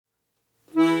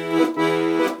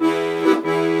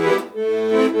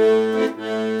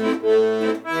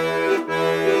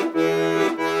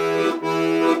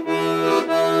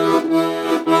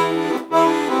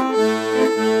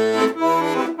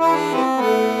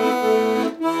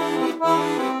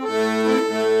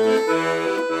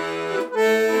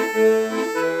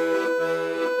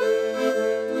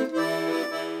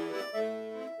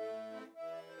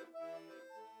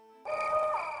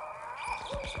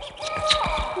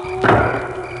H-A-L-L-O-W-E-N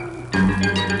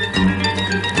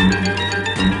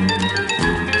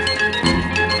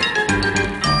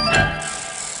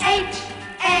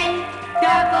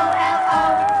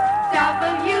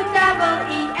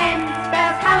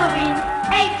spells Halloween.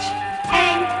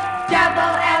 H-A-L-L-O-W-E-N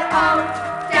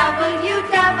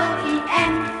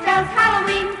spells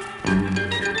Halloween.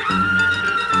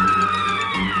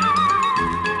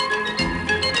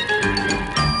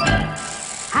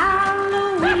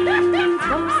 Halloween,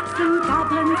 ghosts and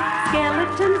goblins,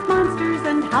 skeletons, monsters,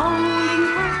 and howling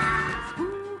cats.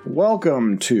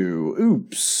 Welcome to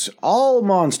Oops, All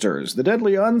Monsters, the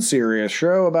deadly unserious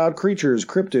show about creatures,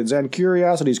 cryptids, and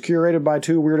curiosities curated by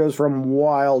two weirdos from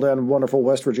wild and wonderful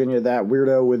West Virginia. That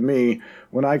weirdo with me,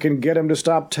 when I can get him to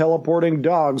stop teleporting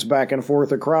dogs back and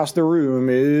forth across the room,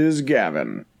 is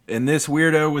Gavin. And this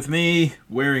weirdo with me,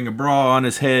 wearing a bra on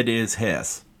his head, is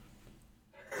Hess.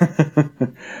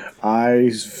 I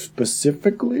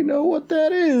specifically know what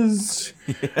that is.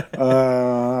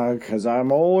 Because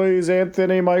I'm always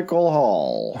Anthony Michael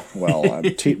Hall. Well, I'm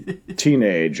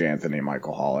teenage Anthony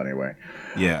Michael Hall, anyway.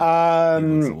 Yeah.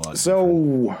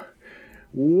 So,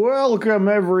 welcome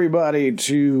everybody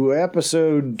to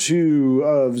episode 2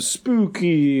 of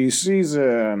Spooky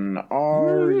Season.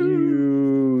 Are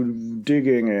you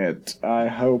digging it? I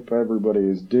hope everybody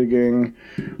is digging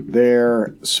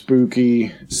their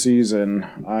spooky season.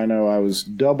 I know I was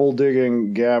double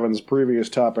digging Gavin's previous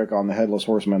topic on the Headless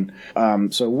Horseman.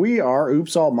 So we are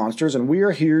Oops All Monsters, and we are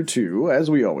here to,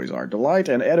 as we always are, delight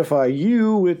and edify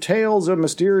you with tales of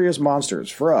mysterious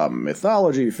monsters from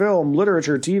mythology, film,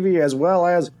 literature, TV, as well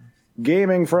as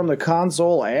gaming from the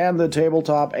console and the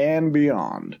tabletop and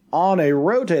beyond. On a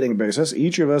rotating basis,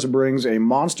 each of us brings a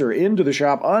monster into the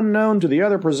shop unknown to the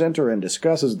other presenter and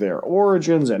discusses their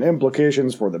origins and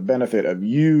implications for the benefit of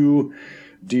you,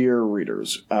 dear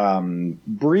readers.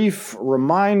 Brief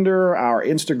reminder, our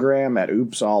Instagram at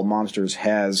Oops All Monsters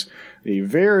has the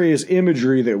various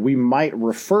imagery that we might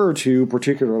refer to,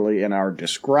 particularly in our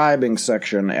describing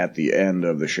section at the end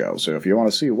of the show. So if you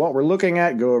want to see what we're looking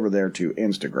at, go over there to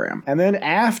Instagram. And then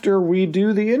after we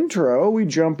do the intro, we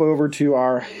jump over to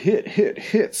our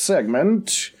hit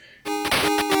segment.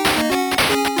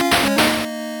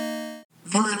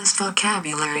 Villainous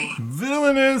vocabulary.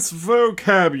 Villainous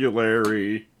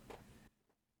vocabulary.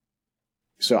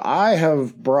 So I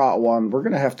have brought one. We're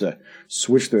going to have to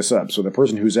switch this up so the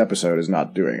person whose episode is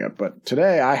not doing it. But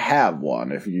today I have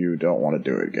one if you don't want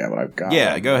to do it, Gavin. I've got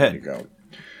Yeah, go ahead. Go.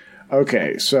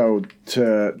 Okay, so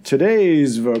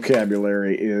today's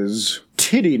vocabulary is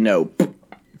titty nope.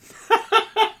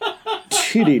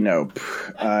 Titty nope.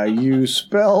 You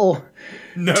spell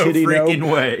No titty freaking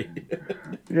nope. way.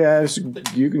 Yes,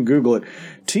 you can Google it.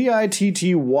 Tittynope.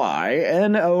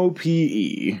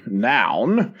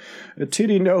 Noun. A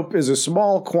titty nope is a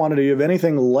small quantity of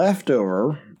anything left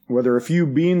over, whether a few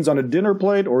beans on a dinner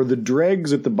plate or the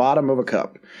dregs at the bottom of a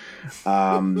cup.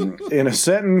 In a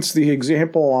sentence, the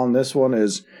example on this one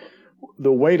is,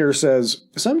 the waiter says,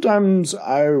 "Sometimes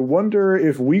I wonder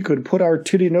if we could put our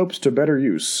titty nopes to better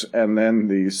use." And then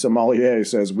the sommelier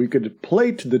says, "We could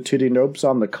plate the titty nopes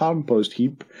on the compost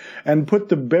heap and put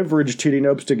the beverage titty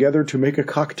nopes together to make a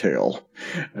cocktail."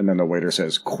 And then the waiter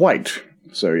says, "Quite."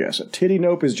 So yes, a titty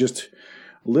nope is just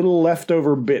little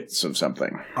leftover bits of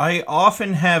something. I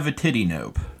often have a titty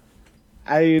nope.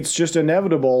 It's just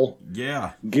inevitable.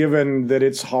 Yeah. Given that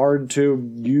it's hard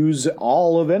to use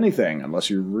all of anything unless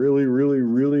you're really, really,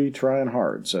 really trying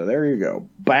hard. So there you go.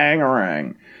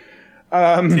 Bang-a-rang.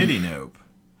 Titty nope.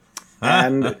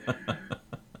 And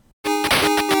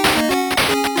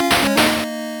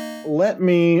let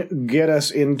me get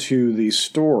us into the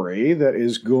story that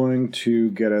is going to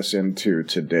get us into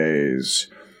today's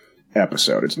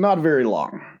episode. It's not very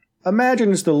long.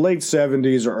 Imagine it's the late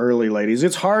 70s or early 80s.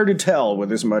 It's hard to tell with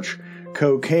this much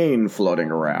cocaine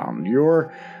floating around.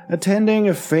 You're attending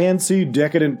a fancy,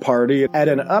 decadent party at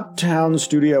an uptown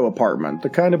studio apartment, the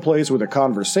kind of place with a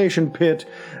conversation pit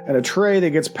and a tray that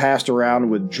gets passed around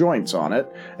with joints on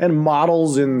it, and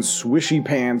models in swishy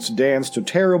pants dance to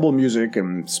terrible music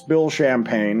and spill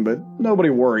champagne, but nobody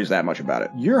worries that much about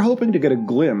it. You're hoping to get a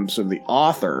glimpse of the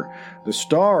author, the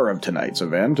star of tonight's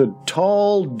event, a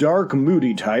tall, dark,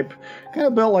 moody type, kind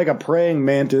of built like a praying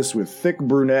mantis with thick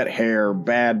brunette hair,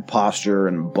 bad posture,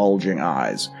 and bulging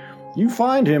eyes. You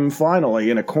find him,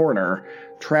 finally, in a corner,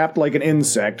 trapped like an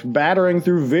insect, battering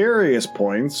through various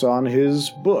points on his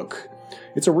book.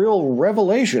 It's a real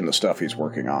revelation, the stuff he's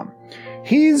working on.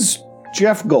 He's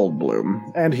Jeff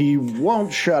Goldblum, and he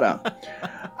won't shut up.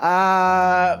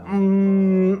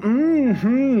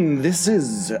 This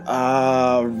is,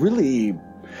 really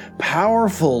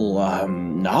powerful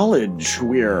knowledge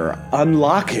we're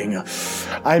unlocking.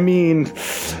 I mean,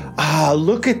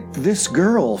 look at this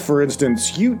girl, for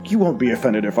instance. You won't be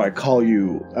offended if I call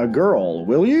you a girl,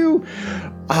 will you?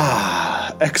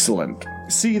 Excellent.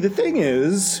 See, the thing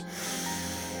is,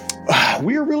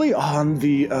 we're really on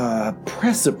the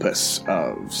precipice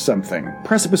of something.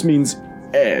 Precipice means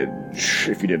edge,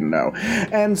 if you didn't know.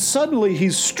 And suddenly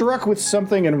he's struck with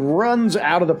something and runs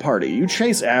out of the party. You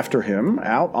chase after him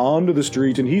out onto the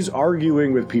street, and he's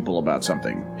arguing with people about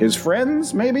something. His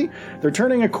friends, maybe? They're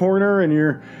turning a corner, and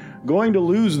you're going to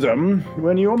lose them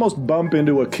when you almost bump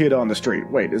into a kid on the street.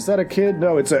 Wait, is that a kid?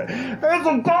 No, it's a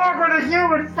dog with a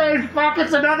human face! Fuck,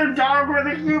 it's another dog with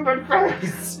a human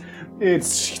face! It's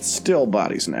still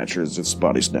Body Snatchers. It's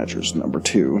Body Snatchers number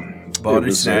 2.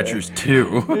 Body Snatchers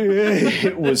 2.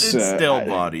 It was It's still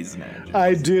Body Snatchers.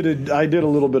 I did a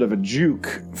little bit of a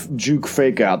juke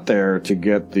fake out there to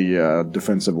get the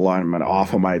defensive lineman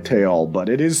off of my tail, but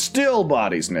it is still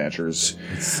Body Snatchers.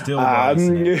 It's still Body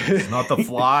Snatchers. Not The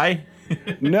Fly?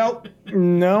 No.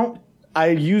 I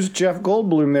used Jeff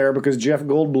Goldblum there because Jeff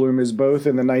Goldblum is both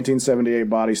in the 1978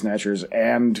 Body Snatchers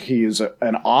and he is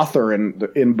an author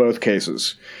in both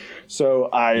cases. So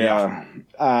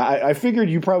I figured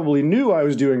you probably knew I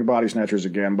was doing Body Snatchers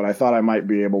again, but I thought I might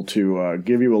be able to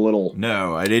give you a little.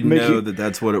 No, I didn't know that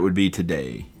that's what it would be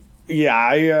today.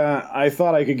 Yeah, I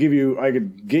thought I could get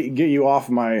you off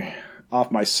my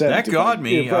scent. That got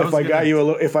me.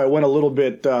 If I went a little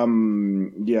bit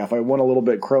Cronenberg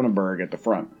at the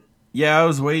front. Yeah, I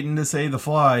was waiting to say The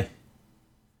Fly.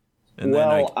 And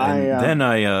then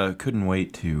I couldn't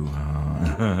wait to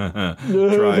try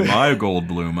my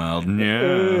Goldblum out.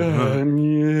 Yeah.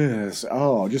 Yes.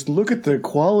 Oh, just look at the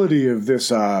quality of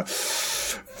this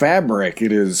fabric.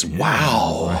 It is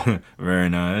wow. Very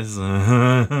nice.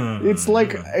 It's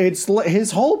like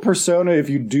his whole persona.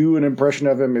 If you do an impression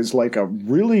of him, is like a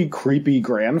really creepy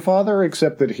grandfather,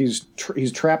 except that he's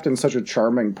trapped in such a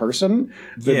charming person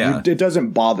that it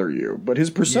doesn't bother you. But his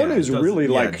persona is really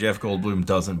like Jeff Goldblum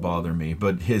doesn't bother me,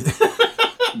 but his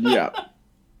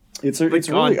it's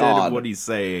really odd of what he's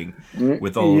saying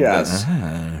with all yes.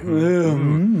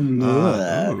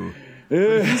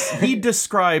 He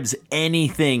describes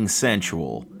anything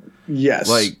sensual. Yes.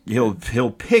 Like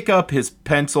he'll pick up his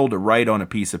pencil to write on a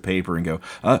piece of paper and go,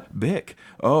 Bic.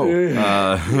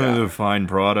 Fine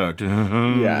product.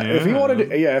 If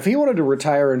he wanted to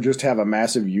retire and just have a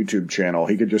massive YouTube channel,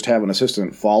 he could just have an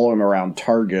assistant follow him around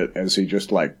Target as he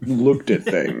just like looked at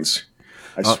things.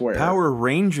 I swear. Power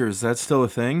Rangers, that's still a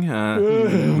thing? I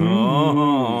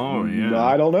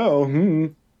don't know.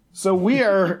 So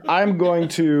I'm going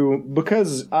to,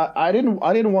 because I didn't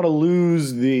want to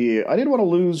lose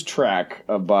track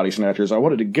of Body Snatchers. I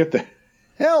wanted to get the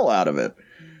hell out of it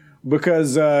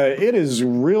because it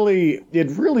really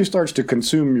starts to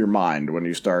consume your mind when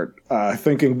you start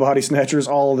thinking Body Snatchers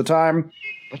all the time.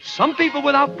 But some people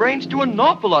without brains do an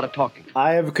awful lot of talking.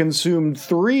 I have consumed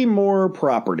 3 more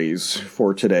properties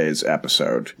for today's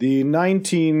episode. The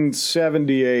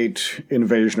 1978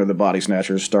 Invasion of the Body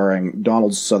Snatchers, starring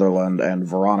Donald Sutherland and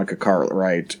Veronica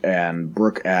Cartwright and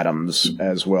Brooke Adams,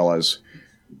 as well as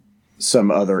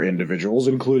some other individuals,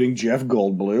 including Jeff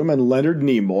Goldblum and Leonard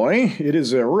Nimoy. It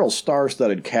is a real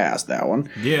star-studded cast, that one.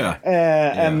 Yeah.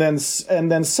 And then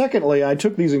secondly, I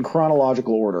took these in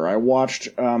chronological order. I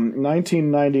watched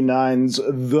 1999's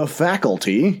The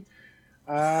Faculty,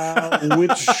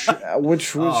 which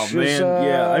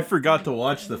I forgot to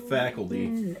watch The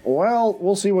Faculty. Well,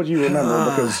 we'll see what you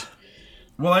remember because.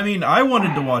 Well, I mean, I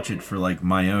wanted to watch it for, like,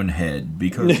 my own head,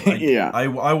 because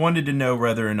I wanted to know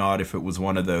whether or not if it was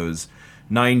one of those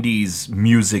 90s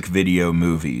music video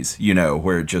movies,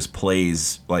 where it just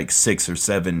plays, like, 6 or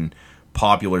 7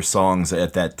 popular songs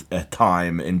at that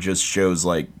time and just shows,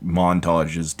 like,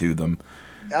 montages to them.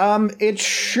 It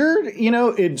sure,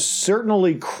 it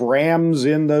certainly crams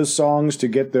in those songs to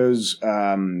get those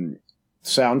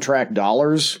soundtrack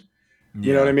dollars.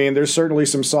 You know what I mean? There's certainly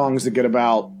some songs that get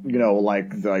about,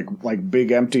 like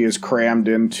Big Empty is crammed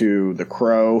into The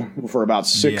Crow for about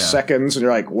 6 seconds. And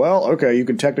you're like, well, okay, you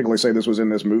can technically say this was in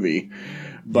this movie.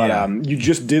 But you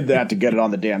just did that to get it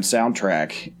on the damn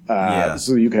soundtrack.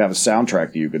 So you could have a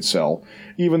soundtrack that you could sell.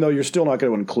 Even though you're still not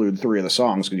going to include 3 of the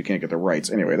songs because you can't get the rights.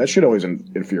 Anyway, that shit always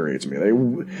infuriates me. For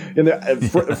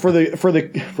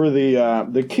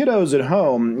the kiddos at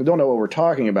home who don't know what we're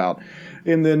talking about,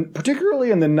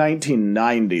 particularly in the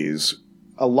 1990s,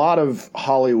 a lot of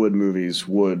Hollywood movies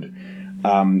would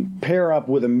pair up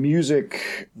with a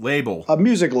music label,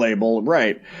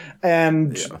 right,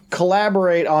 and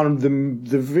collaborate on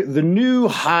the new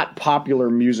hot popular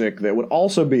music that would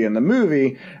also be in the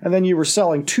movie, and then you were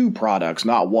selling two products,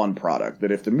 not one product.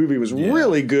 That if the movie was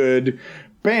really good,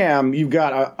 bam, you've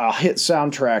got a hit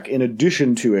soundtrack in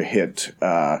addition to a hit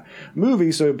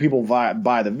movie, so people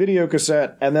buy the video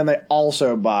cassette, and then they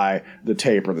also buy the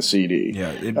tape or the CD.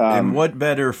 Yeah, and what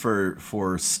better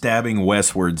for stabbing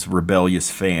westwards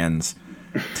rebellious fans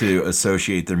to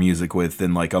associate their music with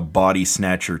than like a body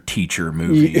snatcher teacher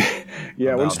movie?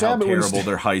 Yeah, about how terrible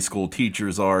their high school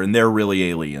teachers are, and they're really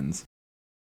aliens.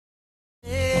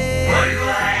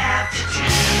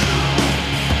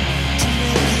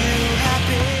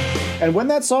 And when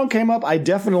that song came up, I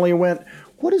definitely went,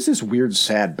 what is this weird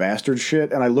sad bastard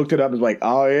shit? And I looked it up and was like,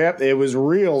 oh, yeah, it was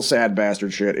real sad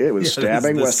bastard shit. It was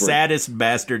stabbing the westward. Saddest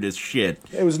bastard is shit.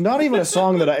 It was not even a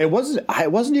song that it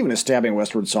wasn't even a stabbing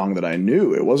westward song that I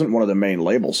knew. It wasn't one of the main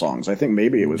label songs. I think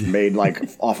maybe it was made like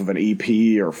off of an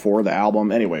EP or for the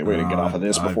album. Anyway, we're going to get off of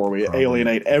this before we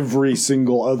alienate every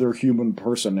single other human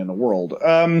person in the world.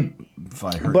 If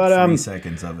I heard 3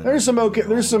 seconds of it, there's some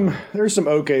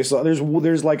okay songs.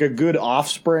 There's like a good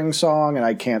Offspring song, and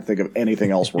I can't think of anything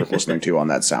else worth listening to on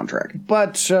that soundtrack.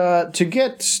 But to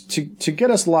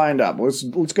get us lined up,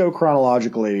 let's go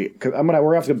chronologically. Cause we're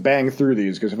gonna have to bang through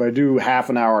these, because if I do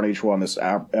half an hour on each one, this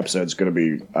episode's going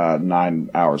to be 9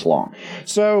 hours long.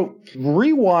 So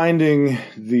rewinding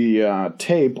the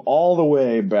tape all the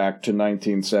way back to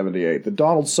 1978, the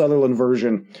Donald Sutherland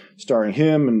version, starring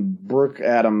him and Brooke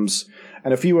Adams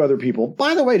and a few other people.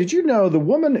 By the way, did you know the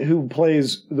woman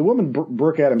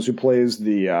Brooke Adams who plays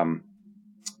the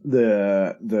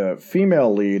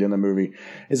female lead in the movie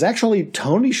is actually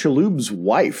Tony Shalhoub's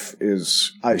wife?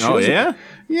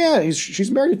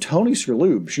 She's married to Tony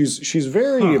Shalhoub. She's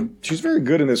very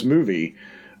good in this movie.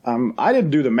 I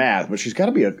didn't do the math, but she's got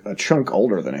to be a chunk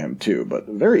older than him too. But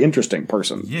a very interesting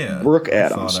person. Yeah, Brooke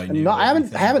Adams. I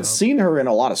haven't seen her in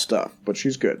a lot of stuff, but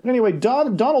she's good. Anyway,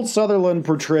 Donald Sutherland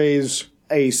portrays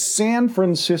a San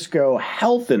Francisco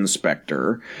health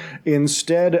inspector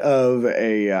instead of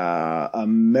a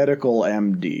medical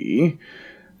MD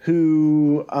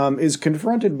who is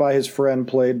confronted by his friend,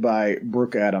 played by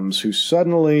Brooke Adams, who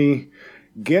suddenly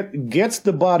gets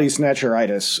the body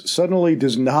snatcheritis, suddenly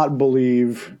does not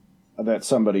believe that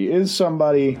somebody is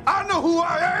somebody. I know who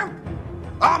I am.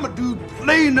 I'm a dude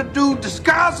playing a dude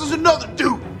disguised as another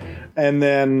dude. And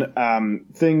then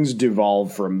things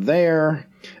devolve from there.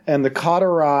 And the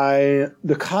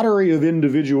coterie of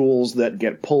individuals that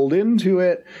get pulled into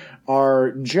it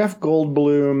are Jeff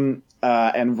Goldblum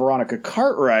and Veronica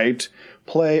Cartwright,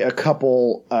 play a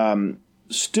couple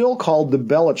still called the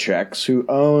Belichicks, who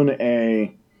own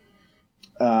a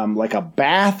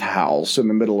bathhouse in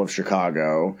the middle of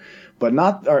Chicago, in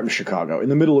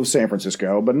the middle of San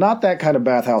Francisco, but not that kind of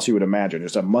bathhouse you would imagine.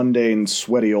 Just a mundane,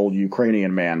 sweaty old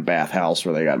Ukrainian man bathhouse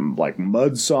where they got like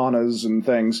mud saunas and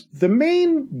things. The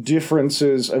main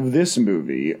differences of this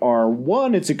movie are,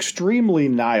 one, it's extremely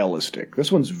nihilistic.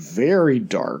 This one's very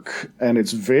dark and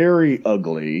it's very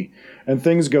ugly and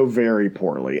things go very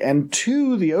poorly. And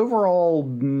two, the overall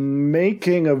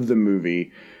making of the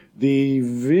movie, the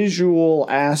visual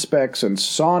aspects and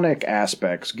sonic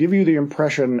aspects give you the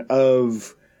impression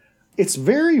of it's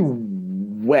very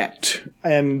wet.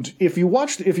 And if you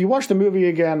watch the movie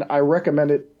again, I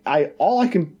recommend it.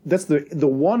 That's the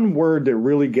one word that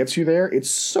really gets you there. It's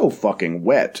so fucking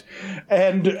wet.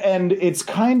 And it's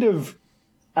kind of,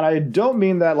 and I don't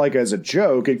mean that like as a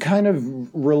joke, it kind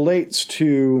of relates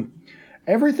to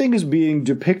everything is being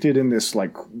depicted in this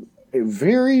like a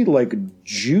very like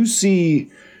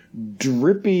juicy,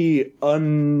 drippy,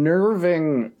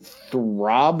 unnerving,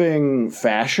 throbbing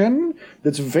fashion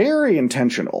that's very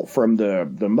intentional, from the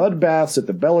mud baths that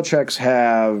the Belichicks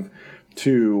have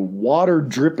to water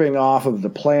dripping off of the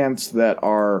plants that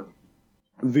are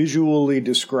visually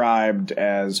described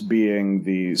as being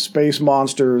the space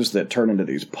monsters that turn into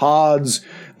these pods.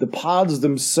 The pods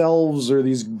themselves are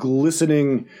these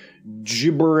glistening,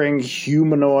 gibbering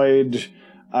humanoid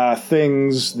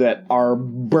things that are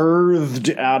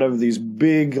birthed out of these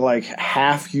big, like,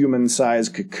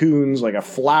 half-human-sized cocoons. Like a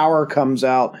flower comes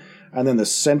out, and then the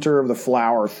center of the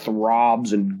flower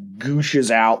throbs and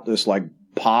gooshes out this, like,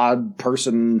 pod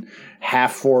person,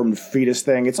 half-formed fetus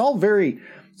thing. It's all very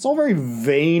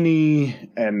veiny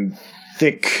and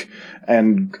thick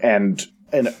and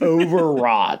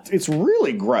overwrought. It's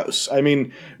really gross. I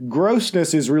mean,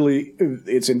 grossness is really,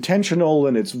 it's intentional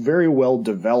and it's very well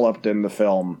developed in the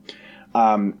film.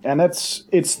 And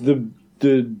it's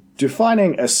the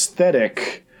defining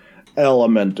aesthetic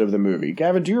element of the movie.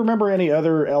 Gavin, do you remember any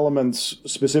other elements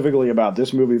specifically about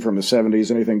this movie from the 70s?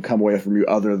 Anything come away from you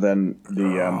other than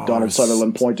the Donald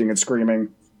Sutherland pointing and screaming?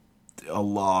 A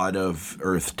lot of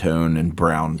earth tone and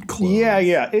brown clothes.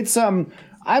 Yeah. It's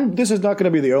this is not going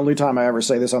to be the only time I ever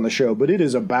say this on the show, but it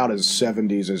is about as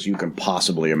 70s as you can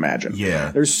possibly imagine.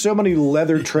 Yeah. There's so many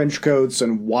leather trench coats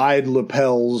and wide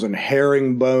lapels and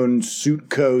herringbone suit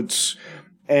coats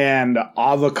and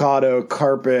avocado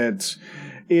carpet.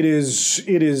 It is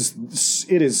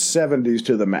 70s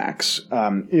to the max.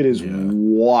 It is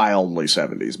wildly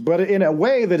 70s, but in a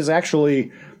way that is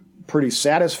actually pretty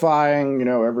satisfying. You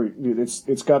know,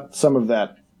 it's got some of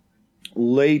that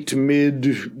late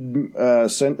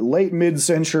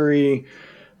mid-century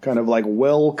kind of like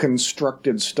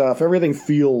well-constructed stuff. Everything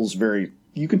feels very,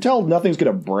 you can tell nothing's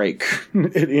going to break,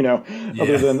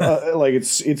 other than like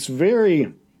it's a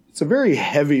very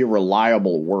heavy,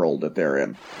 reliable world that they're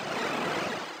in.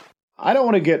 I don't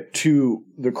want to get to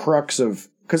the crux of,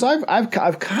 because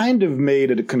I've kind of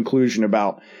made a conclusion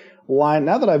about why,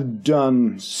 now that I've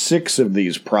done 6 of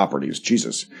these properties,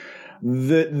 Jesus,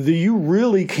 you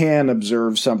really can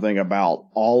observe something about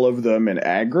all of them in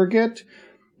aggregate,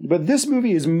 but this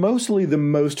movie is mostly the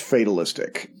most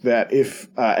fatalistic. That if,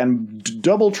 and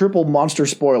double, triple monster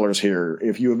spoilers here,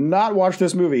 if you have not watched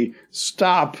this movie,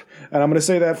 stop. And I'm going to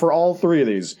say that for all 3 of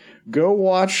these. Go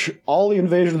watch all the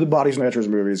Invasion of the Body Snatchers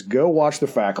movies, go watch The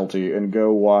Faculty, and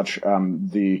go watch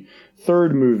the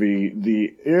third movie,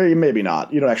 maybe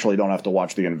not. You don't have to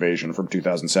watch The Invasion from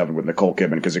 2007 with Nicole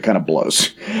Kidman because it kind of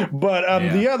blows.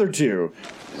 But the other 2,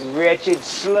 wretched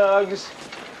slugs,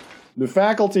 The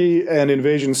Faculty and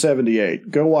Invasion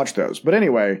 78, go watch those. But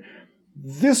anyway,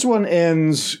 this one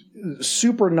ends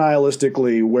super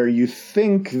nihilistically, where you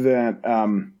think that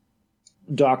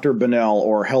Dr. Bennell,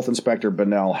 or Health Inspector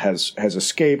Bennell, has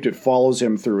escaped. It follows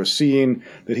him through a scene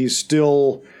that he's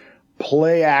still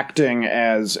play acting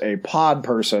as a pod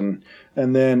person.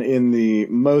 And then in the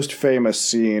most famous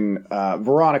scene,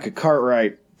 Veronica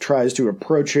Cartwright tries to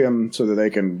approach him so that they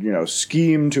can,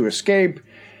 scheme to escape.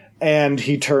 And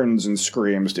he turns and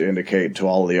screams to indicate to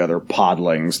all the other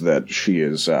podlings that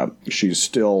she's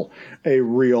still a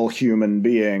real human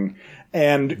being.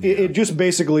 And it just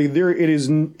basically,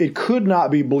 it could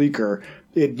not be bleaker.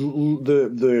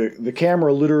 The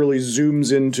camera literally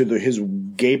zooms into his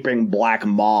gaping black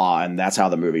maw, and that's how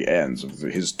the movie ends.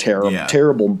 His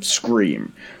terrible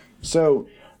scream. So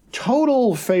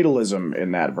total fatalism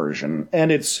in that version,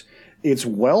 and it's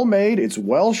well made, it's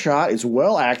well shot, it's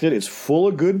well acted, it's full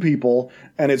of good people,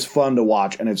 and it's fun to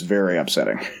watch, and it's very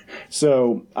upsetting.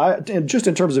 So just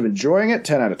in terms of enjoying it,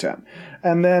 10 out of 10.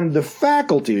 And then The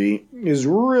Faculty is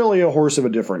really a horse of a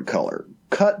different color.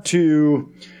 Cut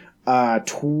to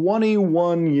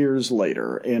 21 years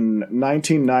later in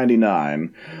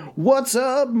 1999. What's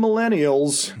up,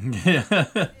 millennials?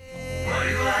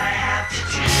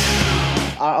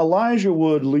 Elijah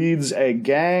Wood leads a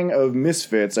gang of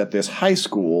misfits at this high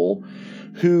school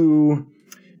who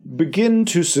begin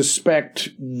to suspect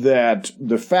that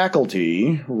the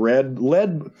faculty, led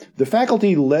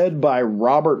by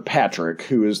Robert Patrick,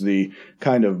 who is the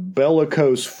kind of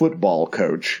bellicose football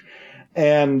coach,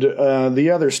 and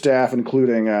the other staff,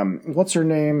 including, what's her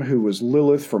name, who was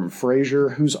Lilith from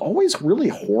Frasier, who's always really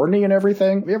horny and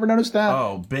everything. Have you ever noticed that?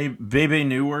 Oh, Bebe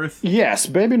Neuwirth? Yes,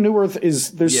 Bebe Neuwirth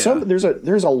is,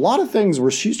 there's a lot of things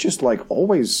where she's just like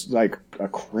always like a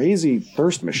crazy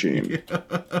thirst machine.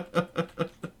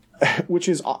 Which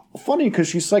is funny because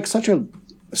she's like such a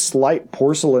slight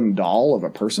porcelain doll of a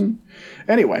person.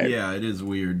 Anyway. Yeah, it is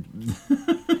weird.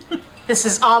 This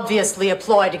is obviously a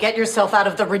ploy to get yourself out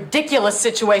of the ridiculous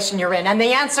situation you're in. And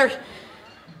the answer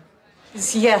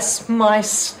is yes, my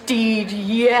steed,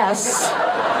 yes.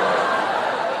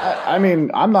 I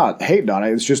mean, I'm not hating on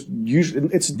it. It's just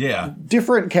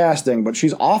different casting, but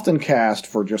she's often cast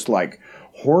for just like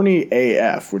horny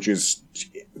AF, which is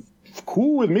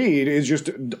cool with me. It is just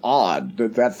odd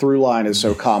that through line is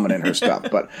so common in her stuff.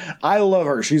 But I love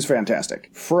her. She's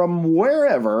fantastic. From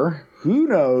wherever, who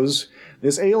knows,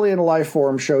 this alien life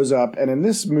form shows up, and in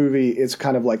this movie, it's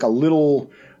kind of like a little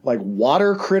like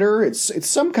water critter. It's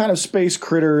some kind of space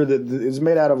critter that is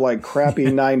made out of like crappy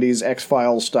 90s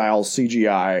X-Files style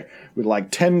CGI with like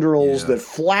tendrils that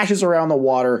flashes around the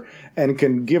water and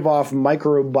can give off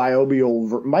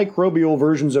microbial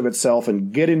versions of itself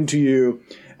and get into you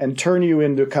and turn you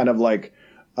into kind of like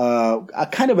a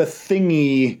kind of a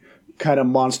thingy kind of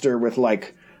monster with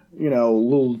like,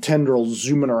 little tendrils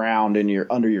zooming around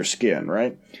under your skin,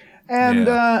 right?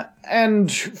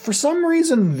 And for some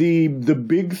reason, the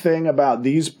big thing about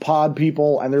these pod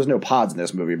people, and there's no pods in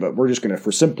this movie, but we're just going to,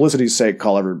 for simplicity's sake,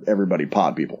 call everybody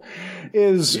pod people,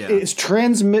 is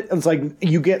it's like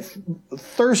you get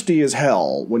thirsty as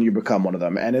hell when you become one of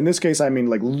them. And in this case, I mean,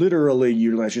 like, literally,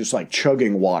 you're just like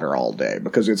chugging water all day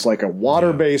because it's like a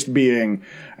water-based being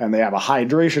and they have a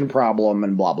hydration problem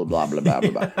and blah, blah, blah, blah, blah,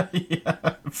 blah, blah.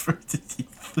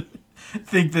 I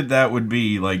think that would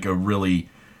be like a really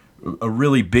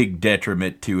big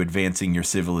detriment to advancing your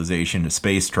civilization to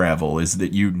space travel is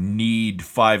that you need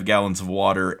 5 gallons of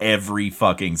water every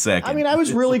fucking second. I mean, I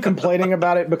was really complaining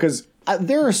about it because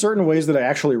there are certain ways that I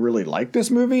actually really like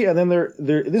this movie, and then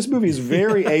this movie is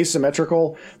very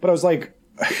asymmetrical, but I was like,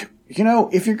 you know,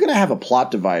 if you're going to have a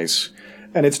plot device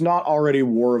and it's not already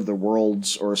War of the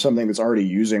Worlds or something that's already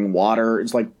using water,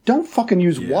 it's like, don't fucking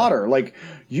use water. Like,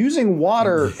 using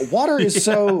water is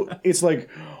so, it's like,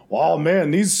 oh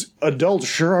man, these adults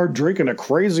sure are drinking a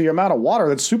crazy amount of water.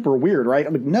 That's super weird, right?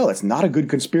 I'm like, no, it's not a good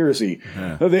conspiracy.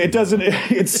 It doesn't,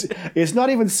 it's not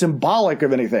even symbolic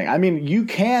of anything. I mean, you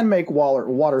can make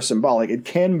water symbolic. It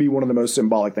can be one of the most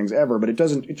symbolic things ever, but it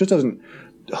just doesn't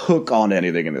hook on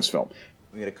anything in this film.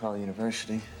 We gotta call the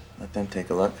university, let them take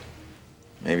a look.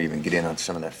 Maybe even get in on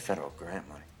some of that federal grant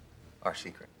money. Our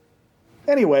secret.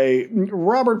 Anyway,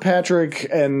 Robert Patrick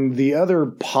and the other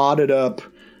podded up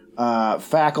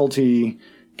faculty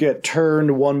get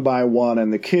turned one by one,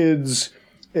 and the kids,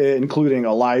 including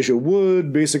Elijah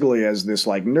Wood, basically as this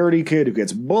like nerdy kid who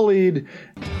gets bullied.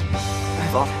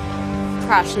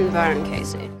 Crash and burn,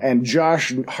 Casey. And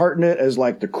Josh Hartnett as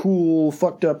like the cool,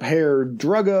 fucked up haired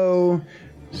druggo.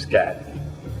 Scat,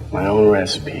 my own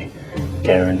recipe,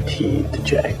 guaranteed to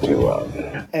jack you up.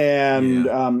 And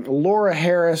Laura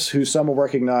Harris, who some will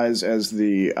recognize as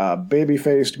the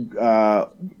baby-faced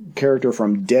character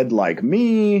from Dead Like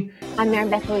Me. I'm Mary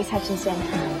Beth Louise Hutchinson.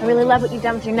 I really love what you've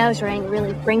done with your nose ring. It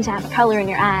really brings out the color in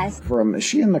your eyes. Is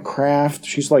she in The Craft?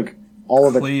 She's like all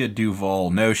of the... Clea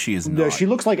Duvall. No, she is not. No, she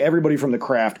looks like everybody from The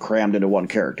Craft crammed into one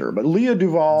character. But Leah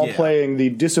Duvall playing the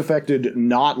disaffected,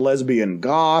 not lesbian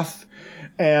goth.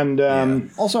 And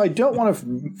also, I don't want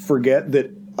to forget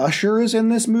that Usher is in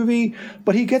this movie,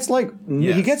 but he gets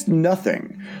he gets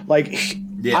nothing. Like,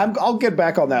 I'll get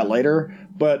back on that later.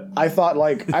 But I thought,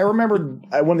 like, I remembered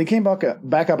when they came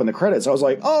back up in the credits, I was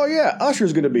like, oh yeah,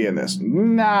 Usher's going to be in this.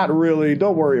 Not really.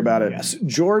 Don't worry about it. Yes.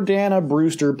 Jordana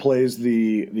Brewster plays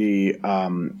the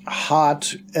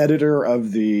hot editor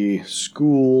of the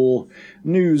school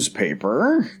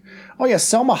newspaper. Oh yeah,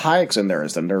 Selma Hayek's in there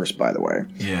as the nurse, by the way.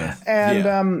 Yeah.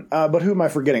 And but who am I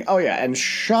forgetting? Oh yeah, and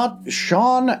Sean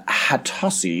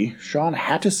Hattasy,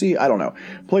 I don't know,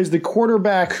 plays the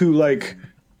quarterback who like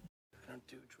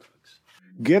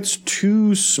gets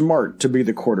too smart to be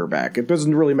the quarterback. It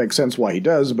doesn't really make sense why he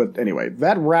does, but anyway,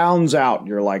 that rounds out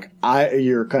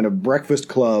your kind of breakfast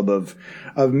club of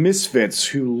misfits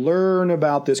who learn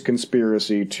about this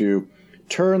conspiracy to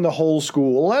turn the whole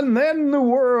school and then the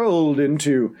world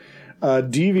into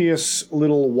devious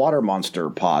little water monster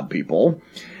pod people.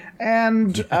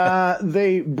 And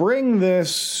they bring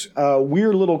this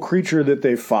weird little creature that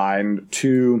they find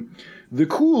to the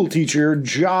cool teacher,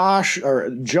 John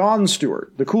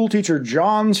Stewart. The cool teacher,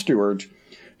 John Stewart,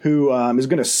 who is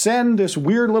going to send this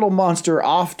weird little monster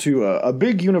off to a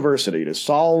big university to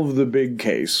solve the big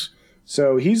case.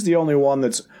 So he's the only one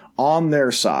that's on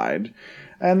their side.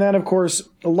 And then, of course,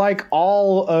 like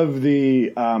all of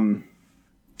the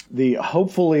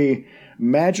hopefully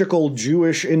magical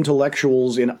Jewish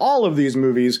intellectuals in all of these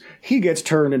movies, he gets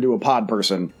turned into a pod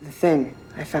person. The thing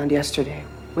I found yesterday,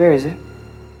 where is it?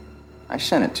 I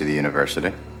sent it to the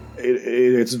university.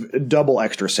 It's double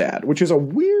extra sad, which is a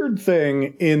weird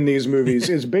thing in these movies.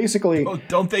 Is basically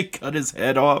don't they cut his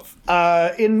head off?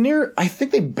 I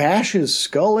think they bash his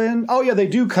skull in. Oh yeah, they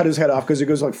do cut his head off because it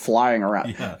goes like flying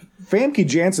around. Yeah. Famke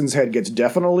Janssen's head gets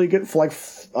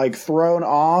thrown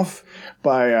off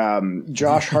by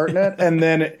Josh Hartnett, and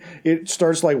then it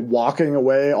starts like walking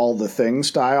away all The Thing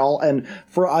style. And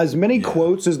for as many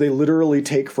quotes as they literally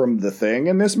take from The Thing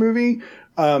in this movie,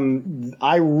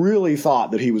 I really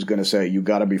thought that he was going to say, "You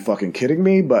got to be fucking kidding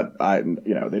me!" But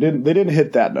they didn't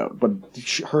hit that note. But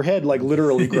her head like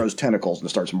literally grows tentacles and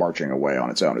starts marching away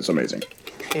on its own. It's amazing.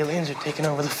 Aliens are taking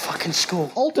over the fucking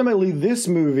school. Ultimately, this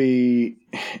movie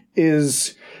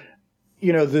is,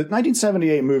 the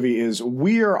 1978 movie is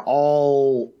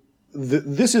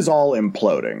this is all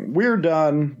imploding. We're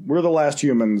done. We're the last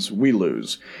humans. We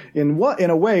lose. In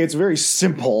a way, it's very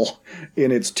simple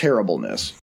in its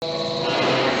terribleness.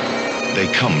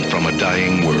 They come from a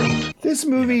dying world. This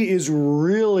movie is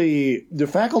really, The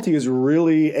Faculty is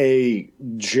really a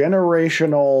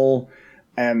generational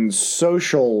and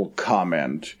social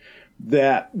comment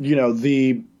that, you know,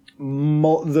 the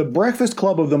Breakfast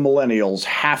Club of the Millennials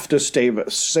have to save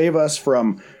us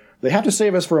from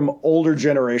older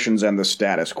generations and the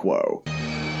status quo.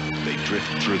 They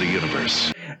drift through the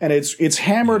universe. And it's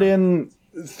hammered in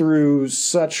through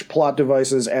such plot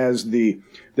devices as the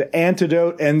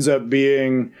antidote ends up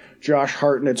being Josh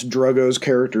Hartnett's Druggo's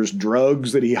character's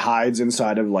drugs that he hides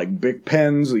inside of like Bic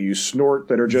pens that you snort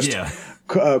that are just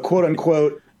quote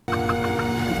unquote.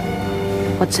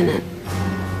 What's in it?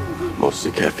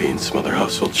 Mostly caffeine, some other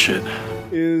household shit.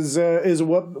 Is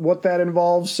what that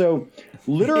involves. So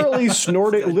literally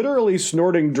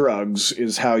snorting drugs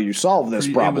is how you solve this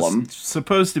problem. It was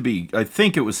supposed to be, I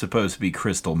think it was supposed to be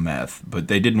crystal meth, but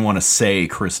they didn't want to say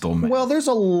crystal meth. Well, there's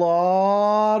a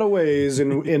lot of ways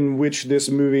in which this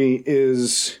movie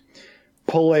is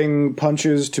pulling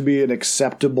punches to be an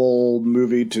acceptable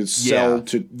movie to sell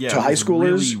to high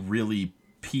schoolers. Really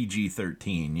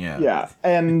PG-13, yeah. Yeah,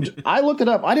 and I looked it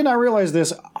up. I did not realize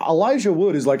this. Elijah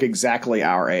Wood is like exactly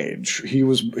our age.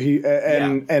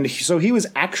 So he was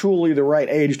actually the right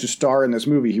age to star in this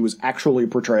movie. He was actually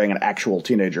portraying an actual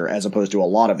teenager as opposed to a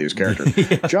lot of these characters.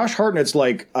 Josh Hartnett's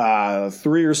like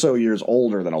 3 or so years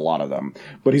older than a lot of them,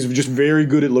 but he's just very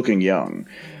good at looking young.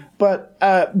 But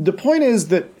the point is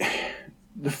that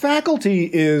The Faculty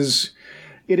is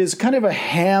kind of a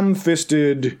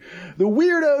ham-fisted, the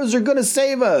weirdos are going to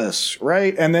save us,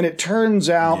 right? And then it turns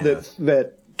out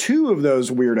that two of those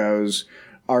weirdos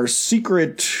are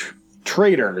secret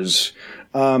traitors,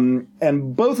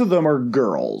 and both of them are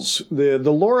girls. The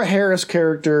Laura Harris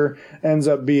character ends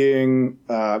up being,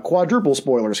 quadruple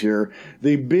spoilers here,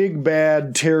 the big,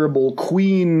 bad, terrible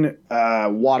queen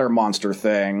water monster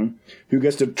thing who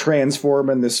gets to transform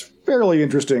in this fairly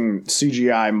interesting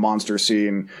CGI monster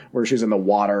scene where she's in the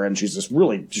water and she's this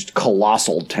really just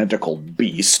colossal tentacled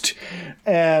beast.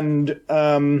 And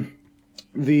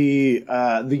the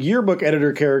yearbook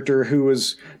editor character who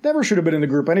never should have been in the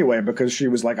group anyway because she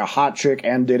was like a hot chick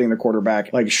and dating the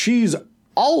quarterback. Like she's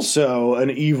also an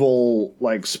evil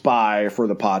like spy for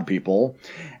the pod people.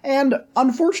 And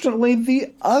unfortunately,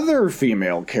 the other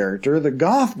female character, the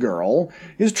goth girl,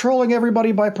 is trolling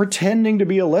everybody by pretending to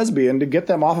be a lesbian to get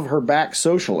them off of her back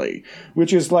socially,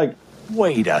 which is like,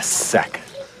 wait a second.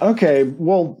 Okay,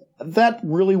 well, that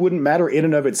really wouldn't matter in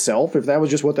and of itself if that was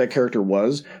just what that character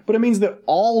was, but it means that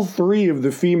all three of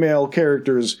the female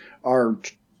characters are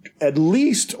at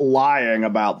least lying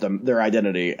about their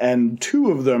identity, and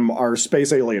two of them are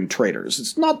space alien traitors.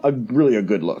 It's not really a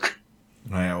good look.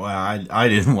 Yeah, well, I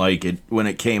didn't like it when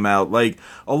it came out. Like,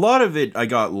 a lot of it I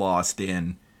got lost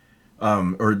in.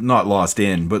 Or not lost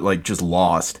in, but, like, just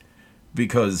lost.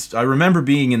 Because I remember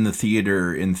being in the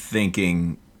theater and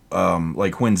thinking,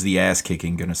 like, when's the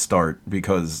ass-kicking gonna start?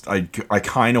 Because I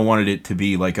kind of wanted it to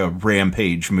be, like, a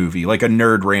rampage movie. Like a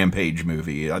nerd rampage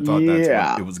movie. I thought that's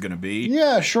what it was gonna be.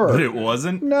 Yeah, sure. But it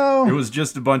wasn't. No. It was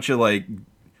just a bunch of, like,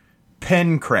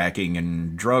 pen cracking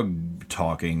and drug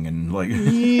talking and like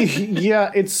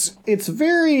yeah, it's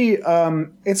very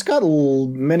it's got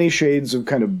many shades of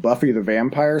kind of Buffy the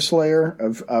Vampire Slayer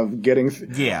of getting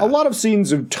a lot of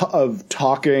scenes of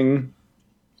talking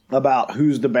about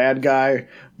who's the bad guy,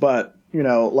 but you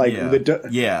know, like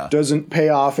doesn't pay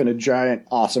off in a giant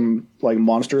awesome like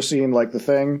monster scene like The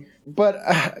Thing. But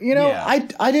you know,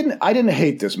 I didn't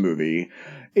hate this movie.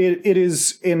 It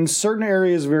is in certain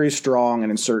areas very strong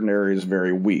and in certain areas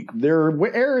very weak. There are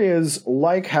areas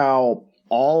like how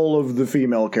all of the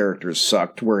female characters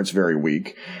sucked where it's very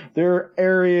weak. There are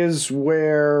areas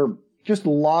where just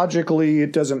logically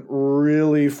it doesn't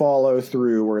really follow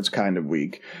through where it's kind of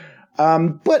weak.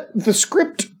 But the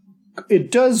script,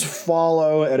 it does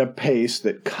follow at a pace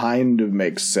that kind of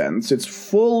makes sense. It's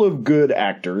full of good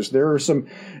actors. There are some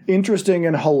interesting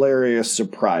and hilarious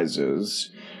surprises.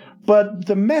 But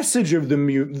the message of the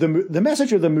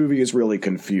message of the movie is really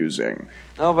confusing.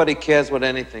 Nobody cares what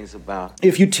anything's about.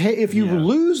 If you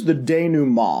lose the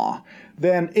denouement,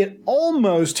 then it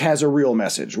almost has a real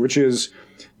message, which is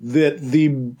that the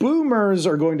boomers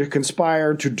are going to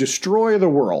conspire to destroy the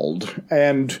world,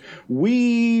 and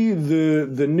we,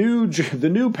 the new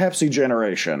Pepsi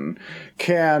generation,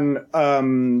 can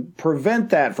prevent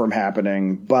that from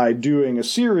happening by doing a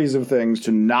series of things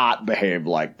to not behave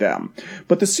like them.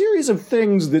 But the series of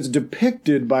things that's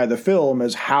depicted by the film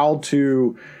as how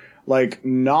to like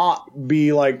not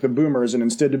be like the boomers and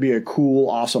instead to be a cool,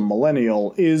 awesome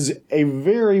millennial is a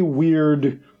very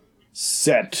weird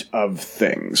set of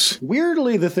things.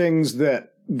 Weirdly, the things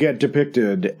that get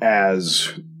depicted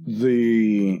as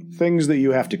the things that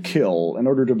you have to kill in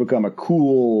order to become a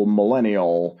cool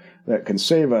millennial that can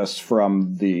save us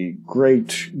from the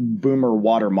great boomer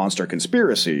water monster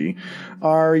conspiracy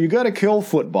are you gotta kill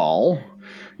football,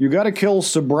 you gotta kill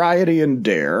sobriety and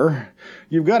dare,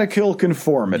 you've gotta kill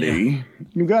conformity,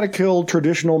 you've gotta kill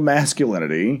traditional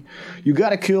masculinity, you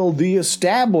gotta kill the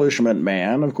establishment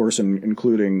man, of course,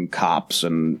 including cops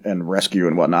and rescue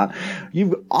and whatnot.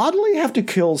 You oddly have to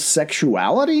kill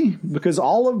sexuality, because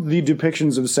all of the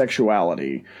depictions of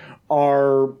sexuality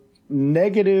are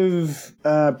negative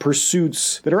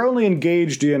pursuits that are only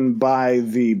engaged in by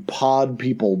the pod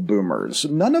people boomers.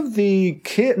 None of the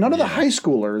high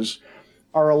schoolers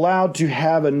are allowed to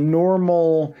have a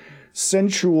normal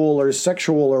sensual or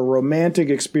sexual or romantic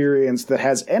experience that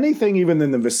has anything even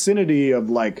in the vicinity of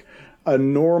like a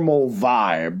normal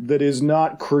vibe that is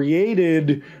not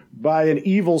created by an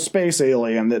evil space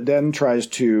alien that then tries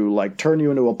to like turn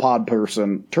you into a pod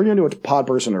person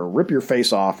or rip your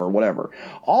face off or whatever.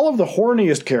 All of the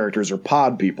horniest characters are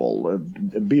pod people.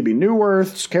 B.B.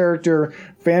 Newirth's character,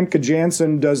 Famke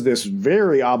Janssen, does this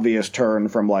very obvious turn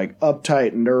from like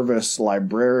uptight, nervous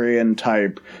librarian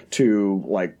type to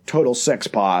like total sex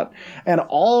pot. And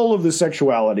all of the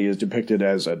sexuality is depicted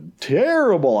as a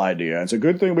terrible idea. It's a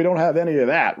good thing we don't have any of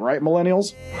that, right,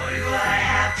 millennials?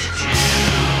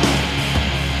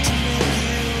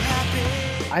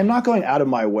 I'm not going out of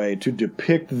my way to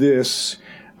depict this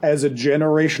as a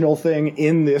generational thing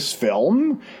in this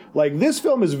film. Like, this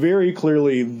film is very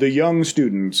clearly the young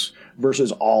students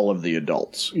versus all of the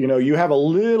adults. You know, you have a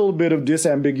little bit of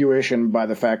disambiguation by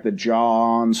the fact that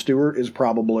Jon Stewart is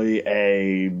probably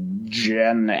a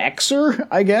Gen Xer,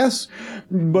 I guess.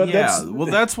 But yeah,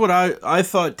 that's what I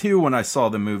thought too when I saw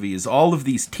the movie, is all of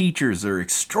these teachers are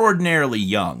extraordinarily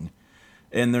young.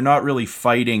 And they're not really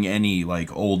fighting any,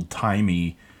 like,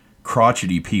 old-timey,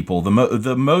 crotchety people.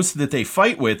 The most that they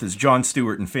fight with is Jon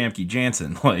Stewart and Famke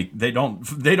Janssen. Like, they don't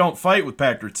fight with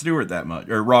Patrick Stewart that much,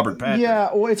 or Robert Patrick. Yeah,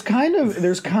 well, there's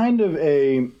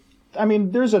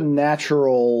a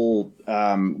natural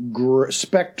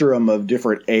spectrum of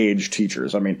different age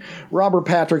teachers. I mean, Robert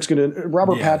Patrick's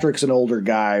an older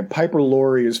guy. Piper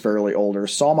Laurie is fairly older.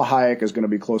 Salma Hayek is going to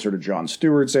be closer to Jon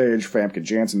Stewart's age. Famke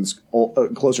Janssen's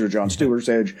closer to Jon Stewart's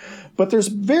age. But there's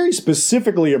very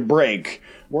specifically a break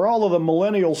where all of the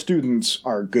millennial students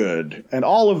are good and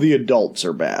all of the adults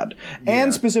are bad. Yeah.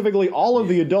 And specifically, all of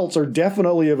the adults are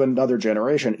definitely of another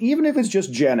generation, even if it's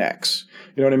just Gen X.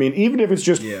 You know what I mean? Even if it's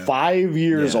just 5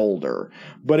 years older.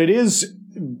 But it is,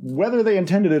 whether they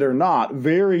intended it or not,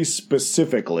 very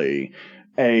specifically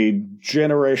a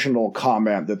generational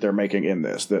comment that they're making in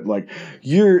this. That, like,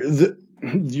 you're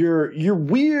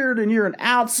weird and you're an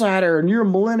outsider and you're a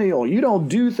millennial. You don't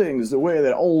do things the way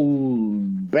that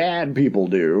old bad people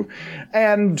do.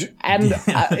 And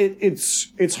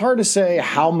it's hard to say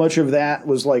how much of that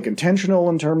was like intentional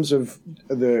in terms of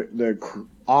the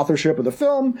authorship of the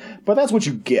film, but that's what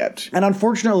you get. And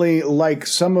unfortunately, like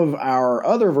some of our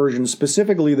other versions,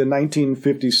 specifically the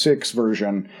 1956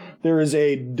 version, there is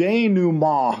a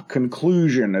denouement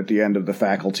conclusion at the end of The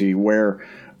Faculty where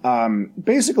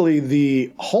basically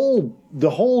the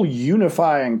whole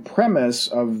unifying premise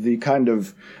of the kind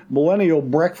of millennial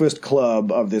breakfast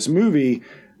club of this movie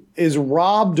is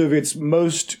robbed of its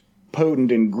most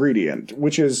potent ingredient,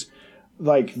 which is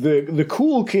like the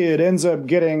cool kid ends up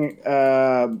getting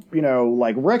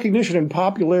like recognition and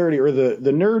popularity, or the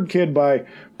nerd kid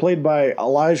played by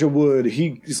Elijah Wood.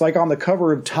 He's like on the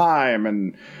cover of Time,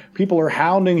 and people are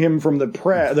hounding him from the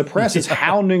press. The press is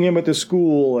hounding him at the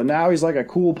school, and now he's like a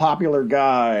cool, popular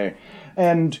guy.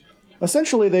 And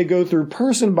essentially, they go through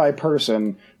person by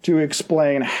person to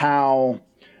explain how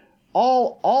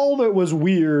all that was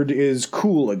weird is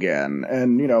cool again.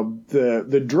 And, you know,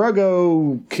 the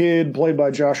Druggo kid played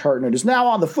by Josh Hartnett is now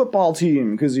on the football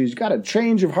team because he's got a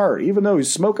change of heart, even though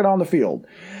he's smoking on the field.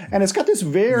 And it's got this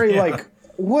very,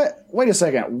 wait a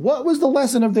second, what was the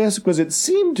lesson of this? Because it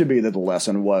seemed to be that the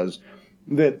lesson was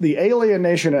that the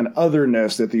alienation and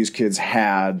otherness that these kids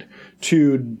had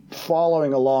to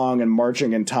following along and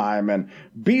marching in time and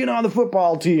being on the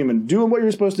football team and doing what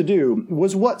you're supposed to do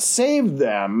was what saved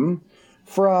them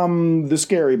from the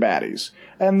scary baddies.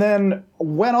 And then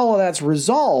when all of that's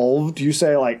resolved, you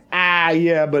say like,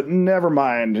 yeah, but never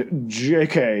mind,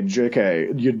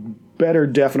 JK, you better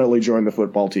definitely join the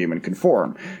football team and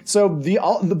conform. So the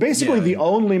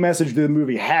only message the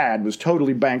movie had was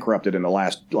totally bankrupted in the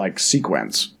last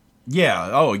sequence. Yeah,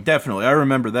 oh, definitely. I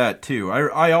remember that too.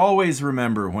 I always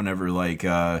remember whenever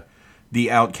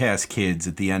the outcast kids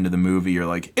at the end of the movie are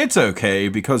like, it's okay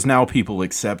because now people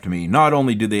accept me. Not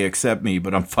only do they accept me,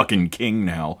 but I'm fucking king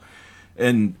now.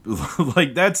 And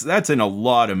like that's in a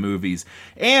lot of movies.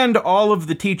 And all of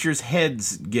the teachers'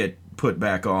 heads get put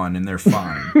back on and they're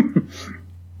fine.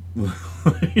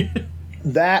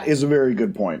 That is a very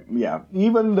good point. Yeah.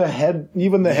 Even the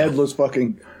headless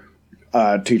fucking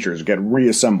teachers get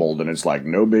reassembled and it's like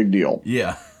no big deal.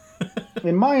 Yeah.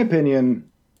 In my opinion,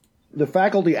 the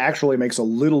faculty actually makes a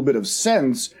little bit of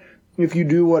sense if you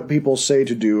do what people say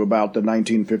to do about the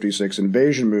 1956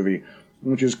 Invasion movie,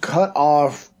 which is cut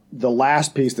off the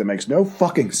last piece that makes no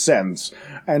fucking sense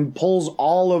and pulls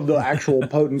all of the actual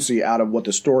potency out of what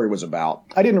the story was about.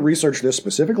 I didn't research this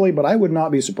specifically, but I would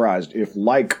not be surprised if,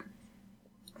 like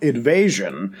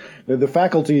Invasion, the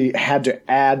faculty had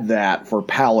to add that for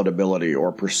palatability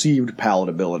or perceived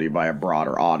palatability by a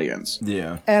broader audience.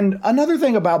 Yeah. And another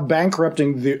thing about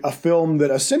bankrupting a film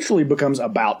that essentially becomes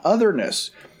about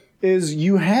otherness is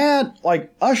you had,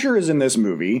 like, Usher is in this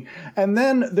movie, and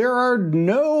then there are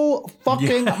no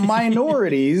fucking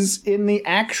minorities in the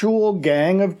actual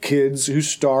gang of kids who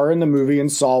star in the movie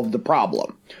and solve the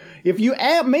problem. If you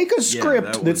make a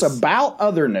script that's about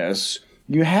otherness,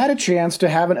 you had a chance to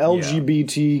have an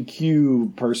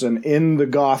LGBTQ person in the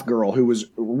goth girl who was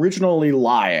originally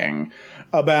lying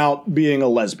about being a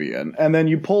lesbian, and then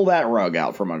you pull that rug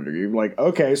out from under you, like,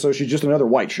 okay, so she's just another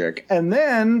white chick, and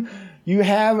then you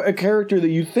have a character that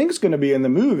you think's going to be in the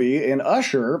movie in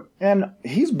Usher, and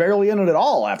he's barely in it at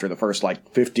all after the first,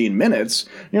 15 minutes.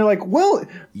 And you're like, well...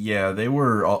 Yeah, they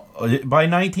were... by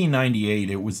 1998,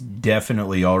 it was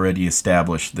definitely already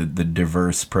established that the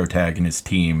diverse protagonist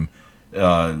team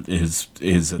is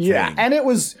a thing. Yeah, and it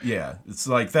was... Yeah, it's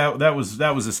like that was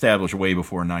established way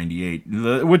before 98,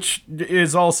 which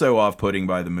is also off-putting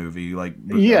by the movie.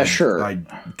 Sure.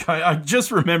 I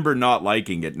just remember not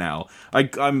liking it now.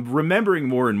 I'm remembering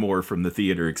more and more from the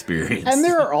theater experience. And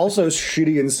there are also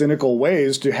shitty and cynical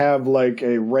ways to have,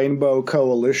 a rainbow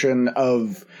coalition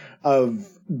of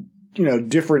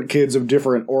different kids of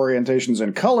different orientations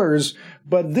and colors,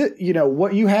 but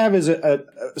what you have is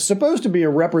supposed to be a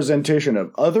representation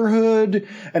of otherhood,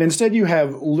 and instead you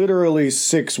have literally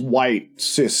 6 white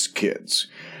cis kids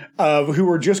who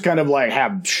are just kind of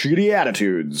have shitty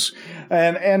attitudes,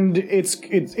 and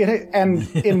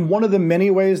in one of the many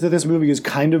ways that this movie is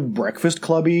kind of Breakfast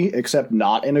Clubby, except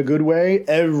not in a good way.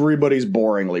 Everybody's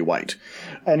boringly white,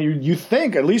 and you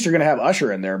think at least you're going to have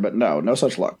Usher in there, but no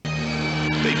such luck.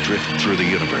 They drift through the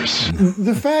universe.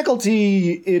 The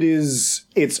faculty,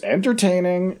 it's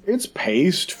entertaining. It's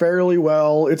paced fairly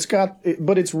well.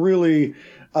 But it's really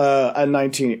a end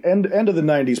of the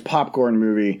 90s popcorn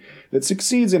movie that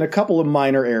succeeds in a couple of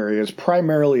minor areas,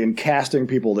 primarily in casting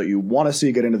people that you want to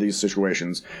see get into these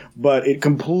situations. But it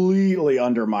completely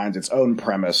undermines its own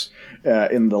premise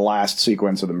in the last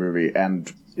sequence of the movie,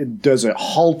 and it does a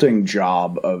halting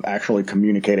job of actually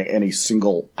communicating any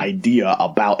single idea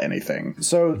about anything.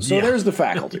 So there's the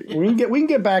faculty. We can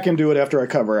get back into it after I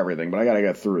cover everything, but I gotta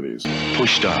get through these.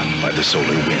 Pushed on by the solar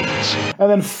winds.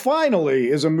 And then finally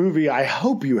is a movie I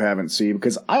hope you haven't seen,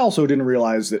 because I also didn't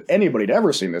realize that anybody had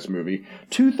ever seen this movie.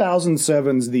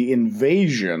 2007's The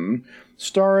Invasion,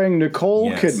 starring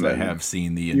Nicole Kidman. Yes, I have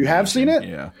seen The Invasion. You have seen it?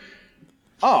 Yeah.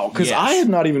 Oh, because I had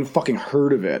not even fucking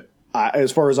heard of it.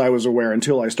 As far as I was aware,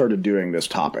 until I started doing this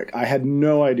topic. I had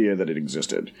no idea that it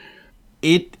existed.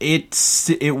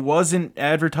 It wasn't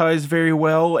advertised very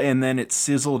well, and then it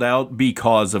sizzled out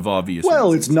because of obvious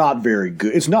reasons. It's not very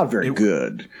good. It's not very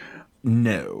good.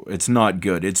 No, it's not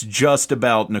good. It's just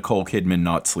about Nicole Kidman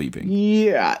not sleeping.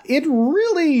 Yeah, it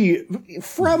really,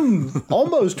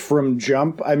 almost from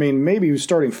jump, I mean, maybe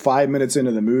starting 5 minutes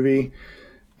into the movie,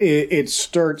 it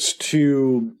starts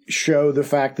to show the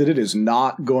fact that it is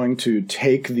not going to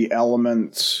take the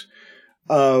elements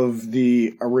of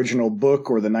the original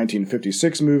book or the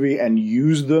 1956 movie and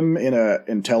use them in an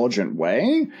intelligent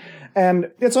way. And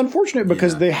it's unfortunate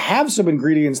because they have some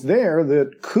ingredients there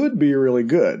that could be really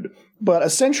good. But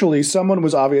essentially, someone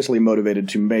was obviously motivated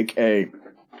to make a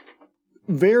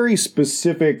very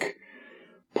specific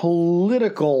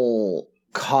political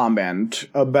comment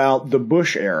about the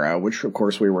Bush era, which of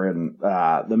course we were in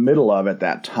the middle of at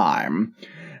that time,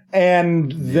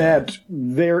 and that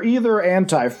they're either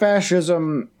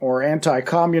anti-fascism or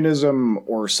anti-communism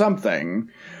or something.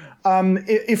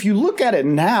 If you look at it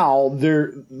now,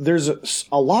 there's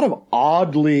a lot of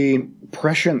oddly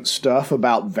prescient stuff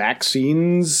about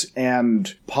vaccines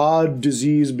and pod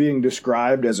disease being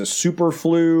described as a super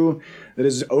flu that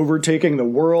is overtaking the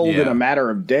world in a matter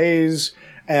of days,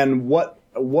 and what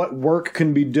work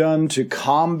can be done to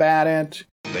combat it.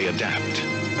 They adapt,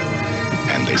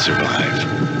 and they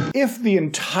survive. If the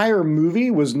entire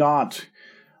movie was not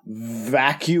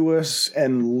vacuous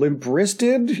and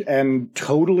limp-wristed and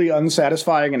totally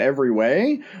unsatisfying in every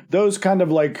way, those kind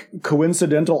of like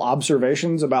coincidental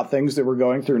observations about things that we're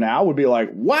going through now would be like,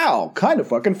 wow, kind of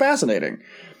fucking fascinating.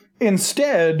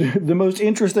 Instead, the most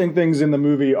interesting things in the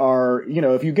movie are, you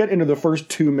know, if you get into the first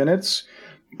 2 minutes,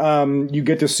 you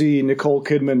get to see Nicole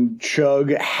Kidman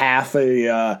chug half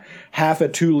a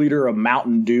 2 liter of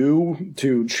Mountain Dew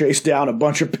to chase down a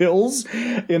bunch of pills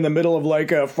in the middle of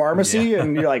like a pharmacy,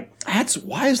 and you're like,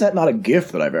 why is that not a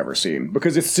GIF that I've ever seen?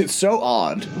 Because it's so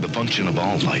odd. The function of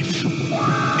all life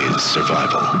is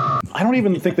survival. I don't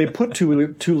even think they put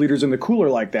 2 liters in the cooler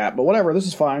like that, but whatever, this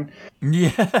is fine.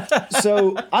 Yeah.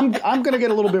 So I'm going to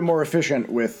get a little bit more efficient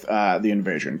with the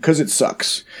invasion, because it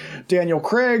sucks. Daniel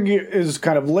Craig is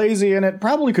kind of lazy in it,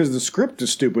 probably because the script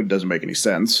is stupid, doesn't make any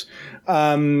sense.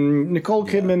 Nicole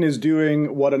Kidman is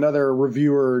doing what another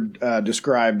reviewer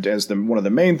described as one of the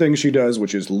main things she does,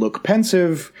 which is look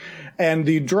pensive. And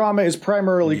the drama is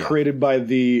primarily created by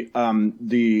the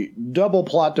double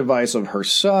plot device of her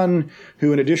son,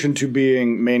 who, in addition to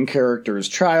being main character's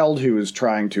child, who is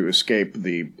trying to escape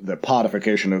the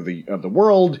podification of the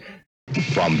world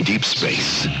from deep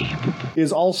space,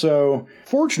 is also,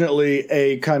 fortunately,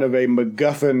 a kind of a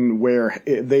MacGuffin where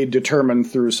they determine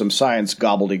through some science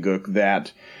gobbledygook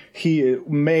that he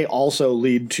may also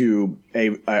lead to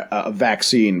a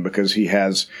vaccine, because he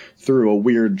has, through a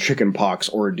weird chickenpox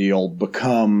ordeal,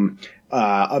 become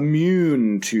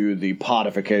immune to the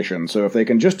podification. So if they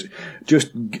can just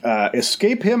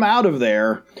escape him out of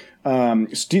there,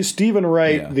 Stephen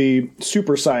Wright, the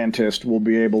super scientist, will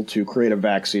be able to create a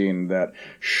vaccine that,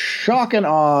 shock and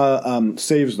awe,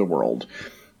 saves the world.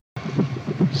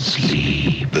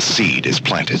 The seed is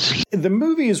planted. The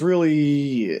movie is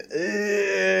really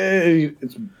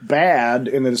it's bad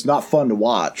in that it's not fun to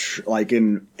watch, like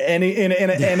in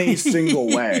any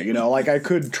single way. You know, like I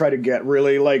could try to get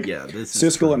really like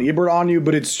Siskel and Ebert on you,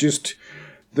 but it's just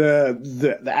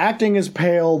the acting is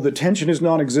pale, the tension is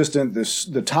non-existent,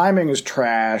 the timing is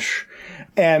trash.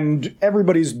 And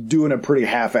everybody's doing a pretty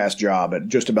half-assed job at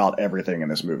just about everything in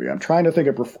this movie. I'm trying to think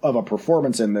of a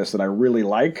performance in this that I really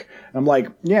like. I'm like,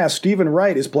 yeah, Stephen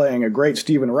Wright is playing a great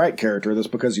Stephen Wright character. That's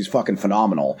because he's fucking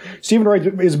phenomenal. Stephen Wright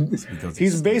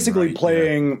he's basically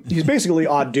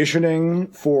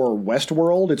auditioning for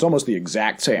Westworld. It's almost the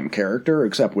exact same character,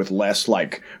 except with less,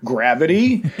 like,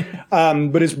 gravity.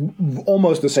 But it's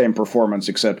almost the same performance,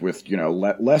 except with, you know,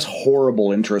 less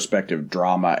horrible introspective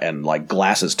drama and, like,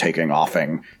 glasses taking off.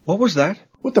 What was that?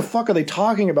 What the fuck are they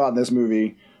talking about in this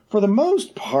movie? For the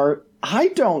most part, I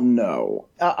don't know.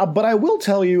 But I will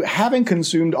tell you, having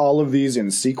consumed all of these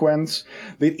in sequence,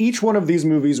 that each one of these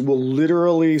movies will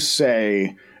literally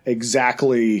say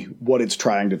exactly what it's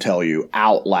trying to tell you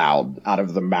out loud out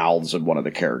of the mouths of one of the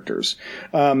characters.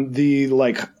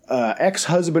 The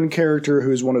ex-husband character,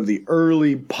 who's one of the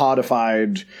early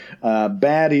podified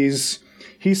baddies,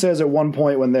 he says at one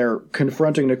point when they're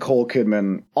confronting Nicole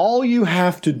Kidman, all you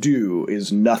have to do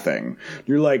is nothing.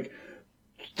 You're like,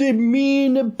 they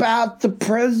mean about the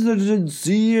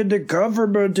presidency and the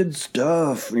government and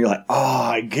stuff. And you're like, oh,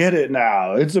 I get it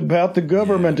now. It's about the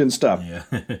government and stuff. Yeah.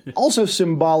 Also,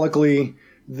 symbolically,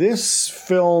 this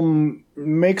film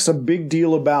makes a big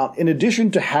deal about, in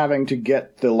addition to having to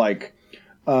get the, like,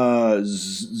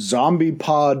 zombie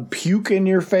pod puke in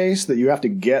your face, that you have to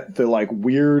get the, like,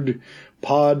 weird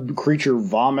pod creature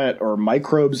vomit or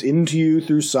microbes into you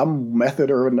through some method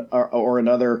or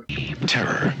another.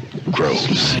 Terror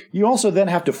grows. You also then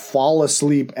have to fall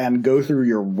asleep and go through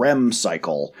your REM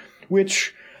cycle,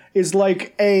 which is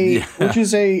like a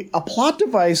plot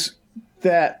device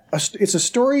that it's a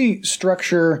story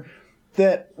structure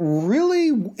that really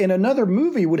in another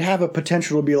movie would have a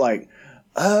potential to be like,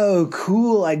 oh,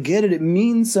 cool, I get it. It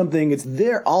means something. It's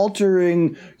they're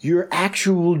altering your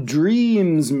actual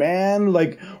dreams, man.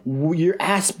 Like, your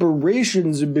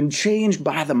aspirations have been changed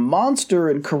by the monster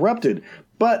and corrupted.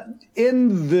 But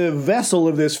in the vessel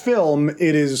of this film,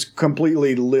 it is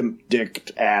completely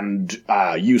limp-dicked and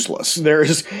useless.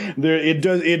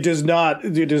 It does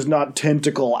not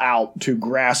tentacle out to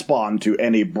grasp onto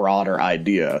any broader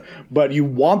idea. But you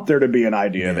want there to be an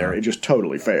idea there. It just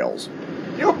totally fails.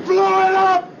 You blew it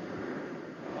up!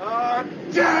 Oh,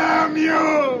 damn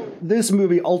you! This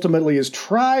movie ultimately is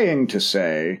trying to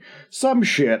say some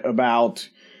shit about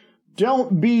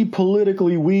don't be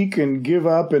politically weak and give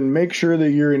up and make sure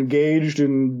that you're engaged,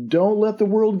 and don't let the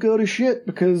world go to shit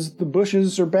because the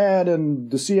Bushes are bad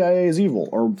and the CIA is evil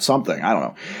or something. I don't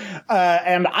know.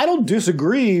 And I don't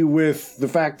disagree with the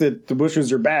fact that the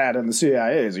Bushes are bad and the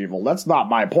CIA is evil. That's not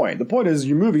my point. The point is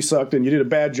your movie sucked and you did a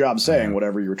bad job saying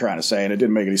whatever you were trying to say, and it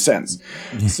didn't make any sense.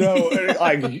 So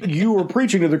like you were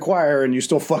preaching to the choir and you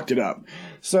still fucked it up.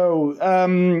 So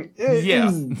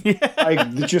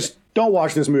just don't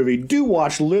watch this movie. Do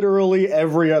watch literally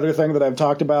every other thing that I've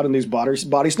talked about in these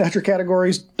body snatcher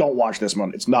categories. Don't watch this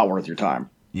one. It's not worth your time.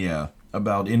 Yeah.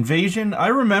 About Invasion, I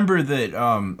remember that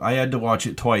I had to watch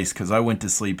it twice because I went to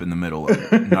sleep in the middle of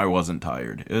it and I wasn't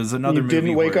tired. It was another movie. You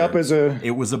didn't wake up as a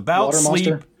it was about water sleep.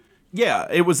 monster? Yeah,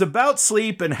 it was about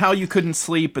sleep and how you couldn't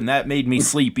sleep, and that made me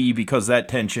sleepy because that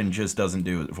tension just doesn't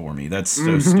do it for me. That's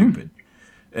so stupid.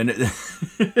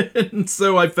 And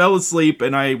so I fell asleep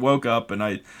and I woke up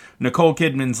and Nicole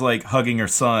Kidman's like hugging her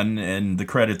son and the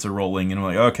credits are rolling and I'm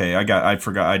like, okay, I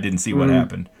forgot, I didn't see what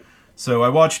happened. So I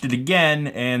watched it again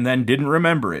and then didn't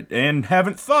remember it and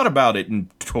haven't thought about it in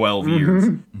 12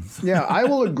 years. Yeah, I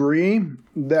will agree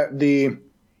that the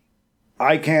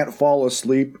I can't fall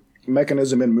asleep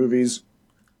mechanism in movies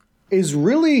is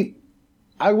really,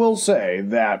 I will say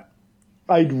that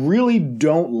I really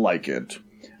don't like it.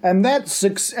 And that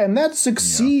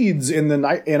succeeds in the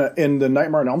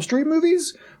Nightmare on Elm Street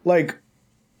movies. Like,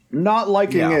 not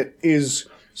liking it is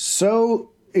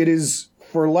so, it is,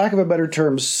 for lack of a better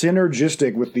term,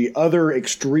 synergistic with the other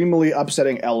extremely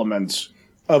upsetting elements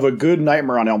of a good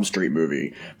Nightmare on Elm Street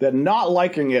movie that not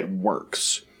liking it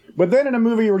works. But then in a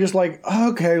movie you're just like,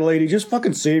 okay, lady, just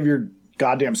fucking save your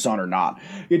goddamn son or not.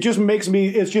 It just means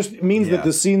that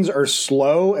the scenes are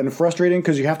slow and frustrating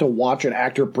because you have to watch an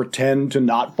actor pretend to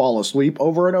not fall asleep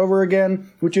over and over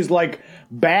again, which is like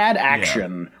bad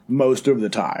action most of the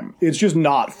time. It's just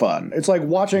not fun. It's like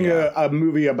watching a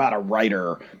movie about a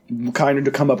writer kind of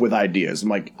to come up with ideas. I'm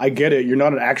like, I get it. You're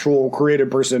not an actual creative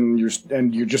person. You're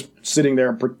just sitting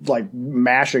there like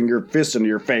mashing your fists into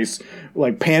your face,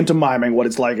 like pantomiming what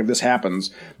it's like if this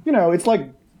happens. You know, it's like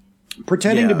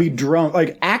pretending to be drunk.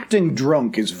 Like acting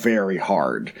drunk is very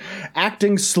hard.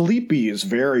 Acting sleepy is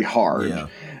very hard. Yeah.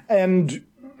 And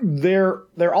they're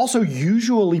also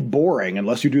usually boring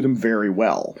unless you do them very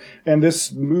well. And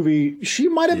this movie, she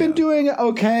might have been doing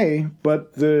okay,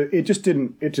 but it just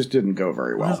didn't go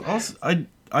very well. Also,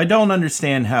 I don't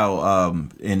understand how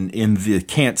in the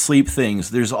can't sleep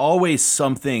things, there's always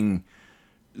something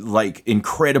like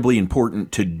incredibly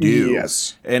important to do.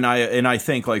 Yes. And I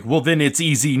think like, well, then it's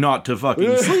easy not to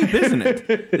fucking sleep, isn't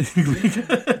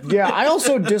it? Yeah, I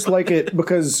also dislike it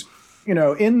because, you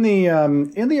know, in the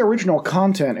original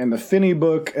content in the Finney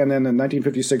book and then the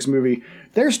 1956 movie,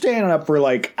 they're staying up for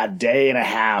like a day and a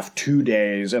half, 2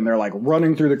 days, and they're like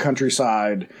running through the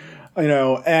countryside. You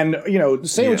know, and you know,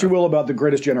 say what you will about The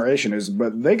Greatest Generation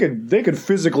but they could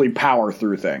physically power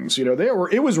through things. You know,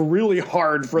 it was really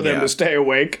hard for them to stay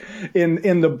awake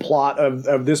in the plot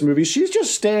of this movie. She's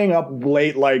just staying up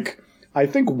late, like I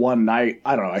think one night.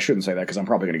 I don't know. I shouldn't say that because I'm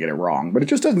probably going to get it wrong. But it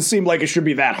just doesn't seem like it should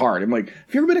be that hard. I'm like,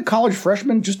 have you ever been a college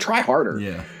freshman? Just try harder.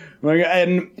 Yeah. Like,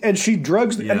 and she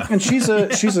drugs, and she's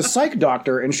a psych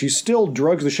doctor, and she still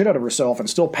drugs the shit out of herself and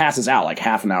still passes out like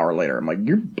half an hour later. I'm like,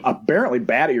 you're apparently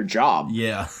bad at your job.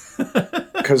 Yeah.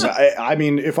 Because I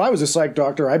mean, if I was a psych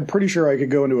doctor, I'm pretty sure I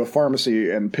could go into a pharmacy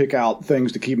and pick out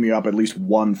things to keep me up at least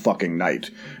one fucking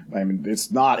night. I mean,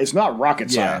 it's not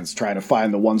rocket science trying to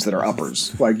find the ones that are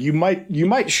uppers. Like you might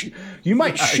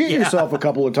shit yourself a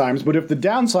couple of times, but if the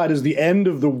downside is the end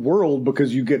of the world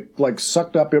because you get like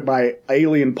sucked up by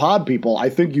alien pod people, I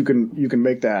think you can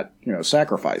make that, you know,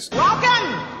 sacrifice.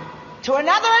 Welcome to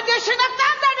another edition of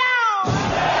Thunderdome!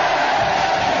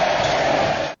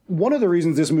 One of the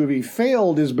reasons this movie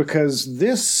failed is because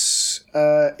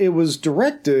it was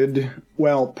directed,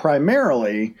 well,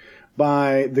 primarily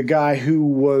by the guy who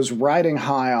was riding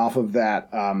high off of that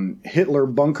Hitler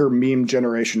bunker meme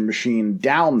generation machine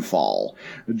Downfall,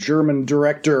 the German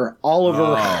director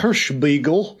Oliver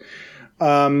Hirschbiegel.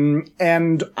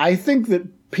 And I think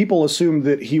that people assumed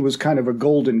that he was kind of a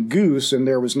golden goose and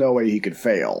there was no way he could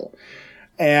fail.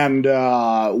 And,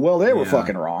 well, they were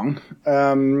fucking wrong.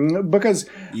 Because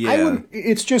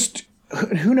it's just,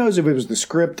 who knows if it was the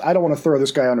script? I don't want to throw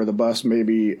this guy under the bus.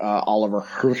 Maybe Oliver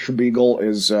Hirschbiegel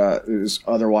is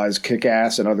otherwise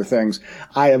kick-ass and other things.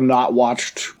 I have not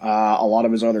watched a lot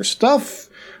of his other stuff.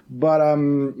 But,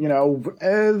 you know,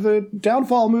 the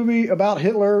Downfall movie about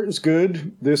Hitler is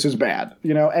good. This is bad,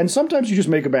 you know, and sometimes you just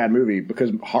make a bad movie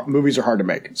because movies are hard to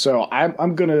make. So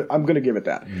I'm gonna give it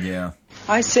that. Yeah.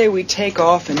 I say we take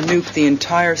off and nuke the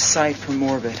entire site from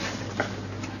orbit.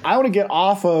 I want to get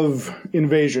off of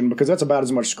Invasion because that's about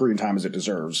as much screen time as it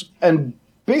deserves, and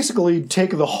basically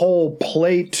take the whole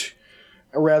plate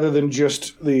rather than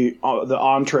just the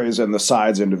entrees and the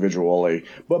sides individually.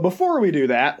 But before we do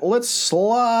that, let's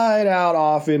slide out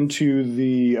off into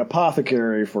the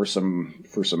apothecary for some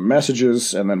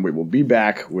messages, and then we will be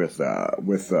back with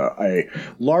a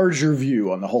larger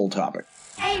view on the whole topic.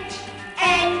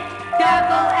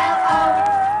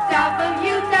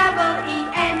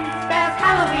 HALLOWEEN spells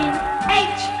Halloween.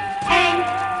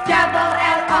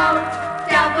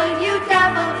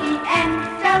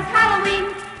 HALLOWEEN spells Halloween.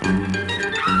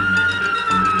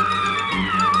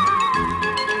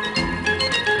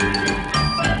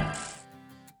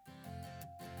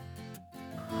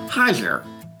 Hi there.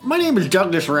 My name is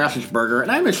Douglas Rassensberger,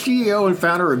 and I'm the CEO and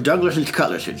founder of Douglas's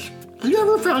Cutlasses. Have you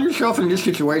ever found yourself in this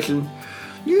situation?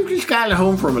 You've just gotten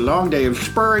home from a long day of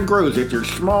spur and growth at your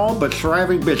small but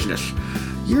thriving business.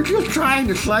 You're just trying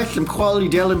to slice some quality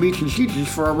deli meats and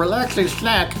cheeses for a relaxing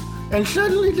snack, and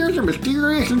suddenly there's a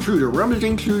mysterious intruder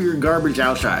rummaging through your garbage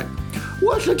outside.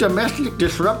 What's a domestic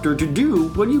disruptor to do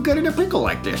when you get in a pickle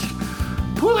like this?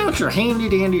 Pull out your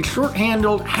handy-dandy,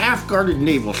 short-handled, half-guarded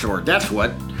naval sword, that's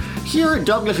what. Here at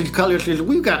Douglas's Cutlasses,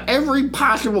 we've got every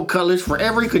possible cutlass for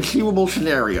every conceivable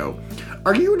scenario.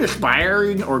 Are you an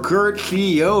aspiring or current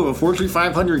CEO of a Fortune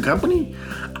 500 company?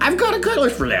 I've got a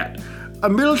cutlass for that. A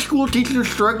middle school teacher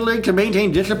struggling to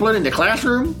maintain discipline in the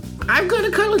classroom? I've got a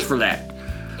cutlass for that.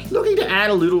 Looking to add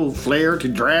a little flair to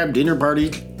drab dinner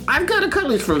parties? I've got a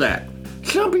cutlass for that.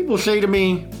 Some people say to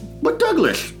me, but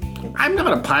Douglas, I'm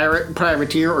not a pirate,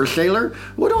 privateer, or sailor.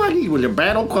 What do I need with a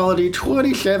battle-quality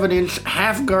 27-inch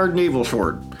half-guard naval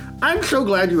sword? I'm so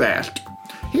glad you asked.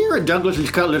 Here at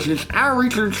Douglas's Cutlasses, our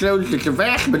research shows that the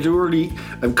vast majority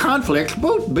of conflicts,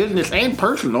 both business and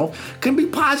personal, can be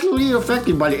positively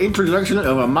affected by the introduction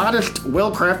of a modest,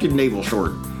 well-crafted naval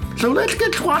sword. So let's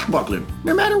get swashbuckling.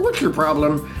 No matter what's your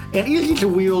problem, an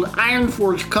easy-to-wield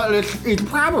iron-forged cutlass is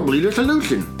probably the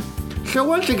solution. So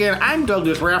once again, I'm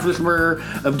Douglas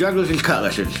Raffensberger of Douglas's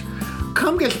Cutlasses.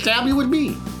 Come get stabby with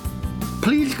me.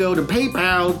 Please go to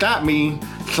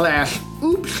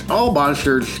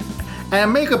paypal.me/oopsallmonsters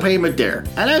and make a payment there.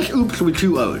 And that's oops with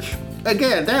 2 O's.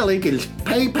 Again, that link is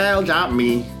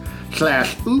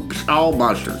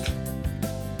paypal.me/oopsallmonsters.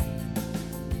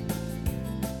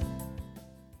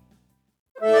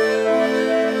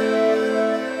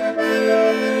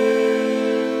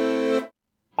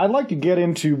 I'd like to get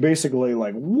into basically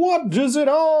like, what does it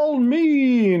all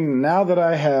mean now that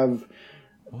I've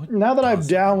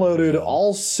downloaded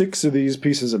all 6 of these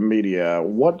pieces of media?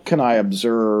 What can I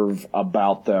observe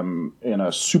about them in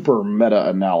a super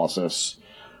meta-analysis?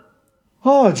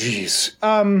 Oh, geez.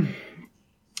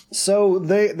 So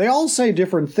they all say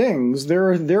different things.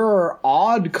 There are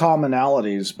odd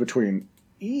commonalities between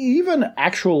even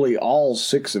actually all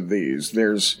 6 of these.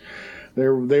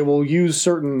 They will use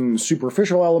certain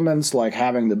superficial elements, like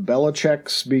having the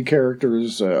Belichicks be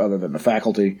characters other than the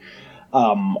faculty.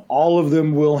 All of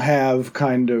them will have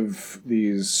kind of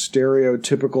these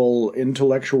stereotypical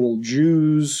intellectual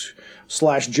Jews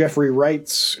 / Jeffrey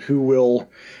Wrights who will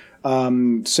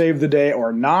save the day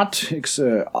or not.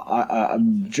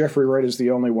 Jeffrey Wright is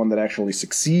the only one that actually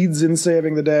succeeds in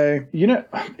saving the day. You know,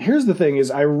 here's the thing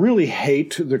is I really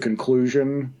hate the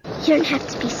conclusion. You don't have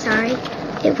to be sorry.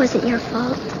 It wasn't your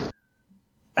fault.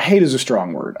 Hate is a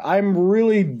strong word. I'm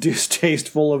really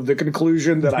distasteful of the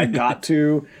conclusion that I got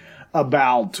to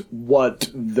about what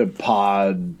the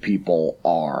pod people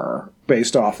are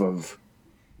based off of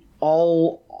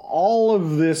all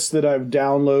of this that I've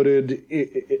downloaded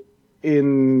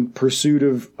in pursuit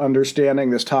of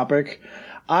understanding this topic.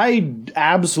 I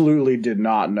absolutely did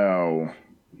not know.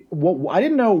 I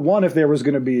didn't know, one, if there was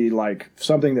going to be like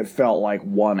something that felt like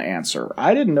one answer.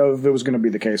 I didn't know if it was going to be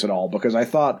the case at all, because I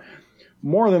thought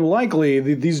more than likely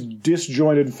these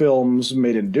disjointed films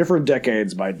made in different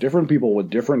decades by different people with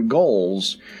different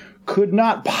goals could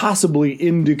not possibly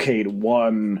indicate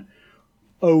one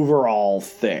overall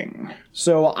thing.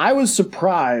 So I was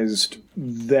surprised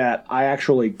that I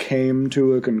actually came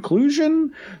to a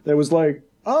conclusion that was like,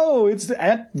 oh,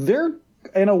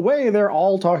 in a way, they're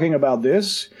all talking about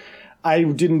this. I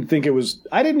didn't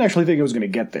actually think it was going to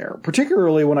get there,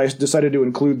 particularly when I decided to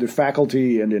include the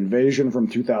faculty and Invasion from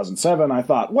 2007. I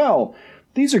thought, well,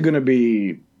 these are going to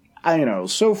be,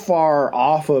 so far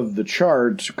off of the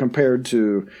chart compared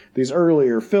to these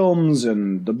earlier films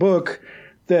and the book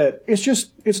that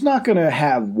it's not going to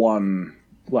have one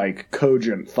like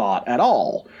cogent thought at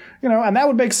all, and that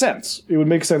would make sense. It would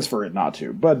make sense for it not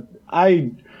to, but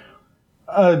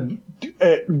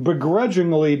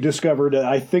begrudgingly discovered that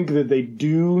I think that they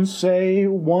do say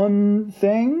one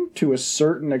thing to a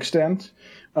certain extent,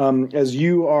 as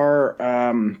you are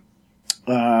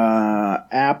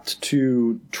apt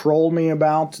to troll me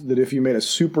about, that if you made a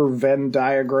super Venn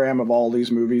diagram of all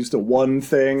these movies, the one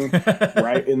thing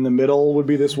right in the middle would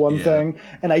be this one thing.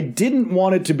 And I didn't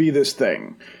want it to be this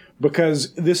thing,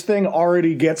 because this thing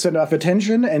already gets enough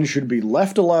attention and should be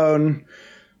left alone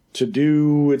to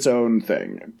do its own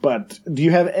thing. But do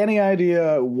you have any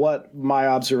idea what my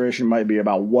observation might be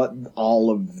about what all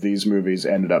of these movies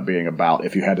ended up being about,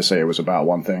 if you had to say it was about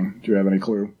one thing? Do you have any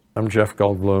clue? I'm Jeff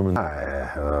Goldblum. Hi,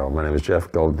 hello, my name is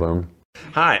Jeff Goldblum.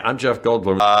 Hi, I'm Jeff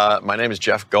Goldblum. My name is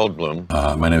Jeff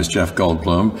Goldblum. My name is Jeff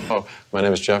Goldblum. Oh, my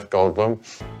name is Jeff Goldblum.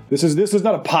 This is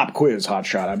not a pop quiz,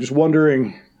 Hotshot. I'm just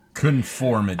wondering...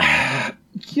 Conformity.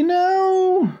 You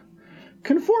know,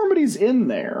 conformity's in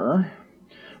there,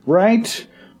 right?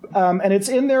 And it's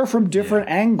in there from different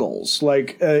angles.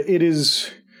 Like, it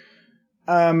is...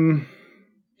 you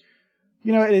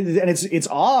know, and it's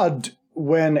odd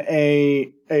when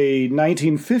a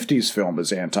 1950s film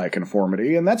is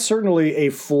anti-conformity, and that's certainly a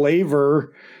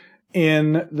flavor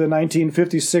in the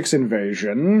 1956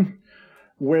 Invasion,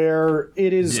 where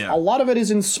it is a lot of it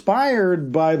is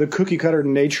inspired by the cookie-cutter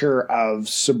nature of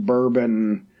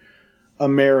suburban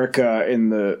America in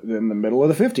the middle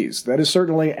of the 50s. That is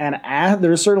certainly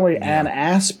there's certainly an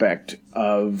aspect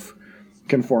of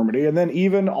conformity, and then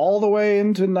even all the way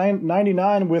into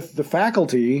 99 with The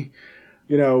Faculty.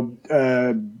 You know,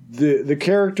 the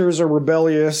characters are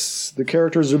rebellious. The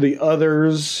characters are the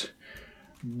others,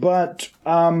 but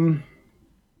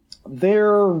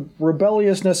their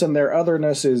rebelliousness and their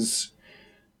otherness is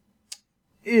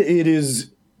the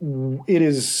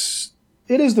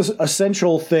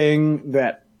essential thing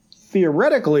that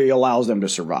theoretically allows them to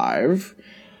survive.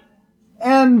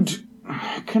 And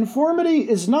conformity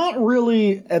is not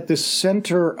really at the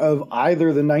center of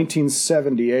either the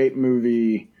 1978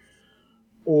 movie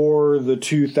or the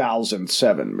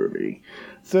 2007 movie.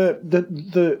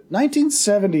 The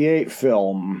 1978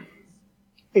 film,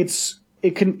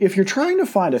 if you're trying to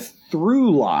find a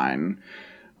through line,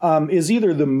 is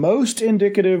either the most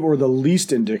indicative or the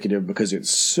least indicative, because it's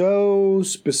so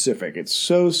specific. It's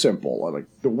so simple. Like,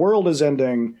 the world is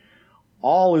ending,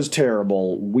 all is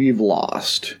terrible, we've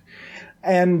lost.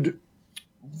 And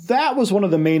that was one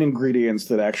of the main ingredients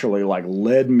that actually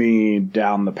led me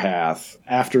down the path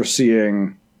after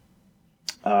seeing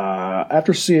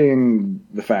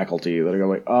The Faculty, that I go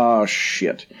like, oh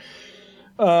shit.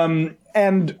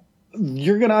 And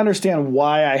you're going to understand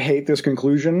why I hate this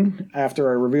conclusion after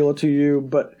I reveal it to you,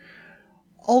 but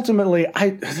ultimately,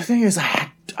 the thing is, I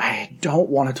don't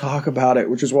want to talk about it,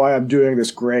 which is why I'm doing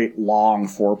this great long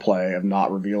foreplay of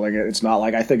not revealing it. It's not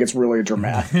like I think it's really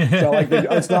dramatic.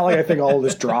 It's not like I think all of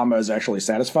this drama is actually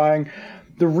satisfying.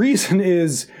 The reason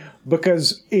is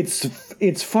because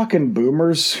it's fucking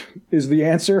boomers is the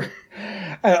answer.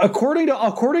 According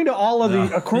to all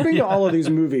of these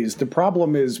movies, the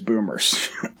problem is boomers.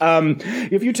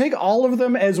 If you take all of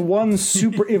them as one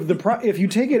if you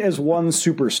take it as one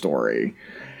super story,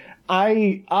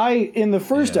 I in the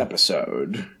first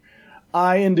episode,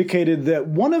 I indicated that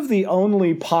one of the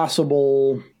only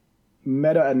possible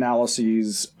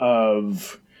meta-analyses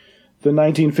of the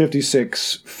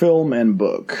 1956 film and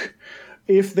book,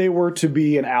 if they were to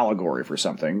be an allegory for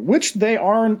something, which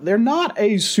they're not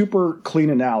a super clean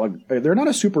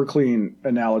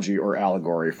analogy or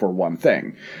allegory for one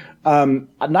thing.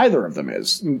 Neither of them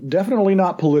is. Definitely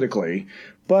not politically.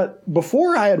 But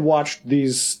before I had watched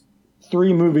these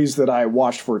 3 movies that I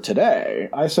watched for today,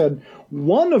 I said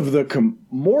one of the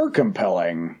more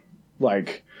compelling,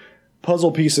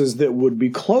 puzzle pieces that would be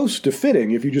close to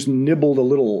fitting if you just nibbled a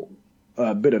little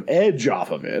bit of edge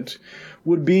off of it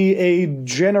would be a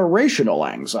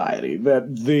generational anxiety.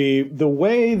 That the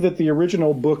way that the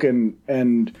original book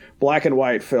and black and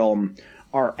white film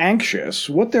are anxious,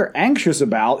 what they're anxious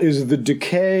about is the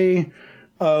decay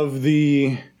of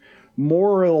the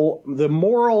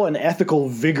moral and ethical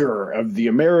vigor of the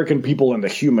American people and the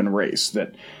human race.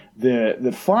 That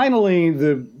finally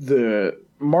the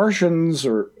Martians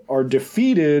are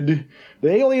defeated. The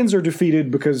aliens are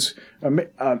defeated because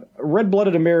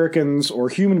red-blooded Americans or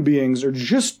human beings are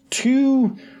just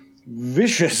too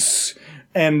vicious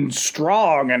and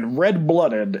strong and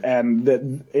red-blooded, and that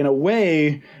in a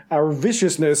way our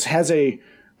viciousness has a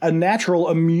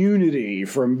natural immunity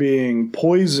from being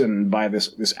poisoned by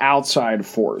this outside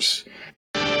force.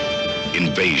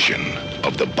 Invasion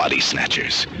of the Body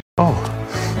Snatchers.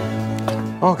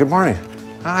 Oh, good morning.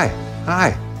 Hi.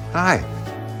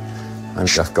 I'm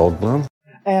Jeff Goldblum.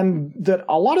 And that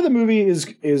a lot of the movie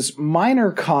is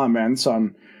minor comments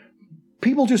on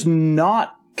people just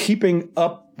not keeping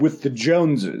up with the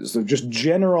Joneses, of just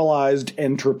generalized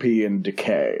entropy and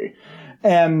decay.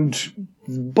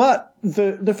 But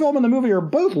the film and the movie are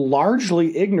both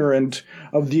largely ignorant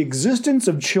of the existence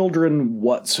of children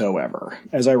whatsoever,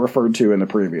 as I referred to in the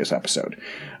previous episode.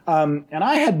 And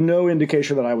I had no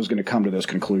indication that I was going to come to this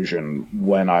conclusion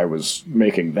when I was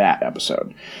making that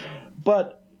episode.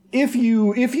 But if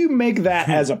you make that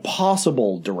as a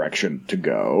possible direction to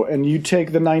go, and you take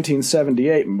the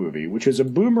 1978 movie, which is a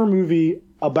boomer movie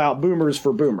about boomers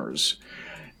for boomers,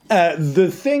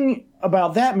 the thing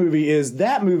about that movie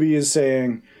is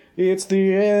saying, it's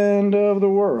the end of the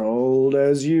world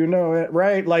as you know it,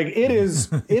 right? Like, it is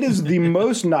the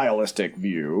most nihilistic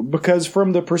view, because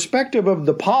from the perspective of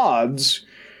the pods,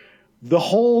 the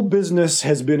whole business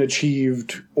has been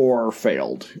achieved or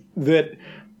failed. That,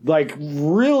 like,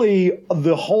 really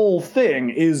the whole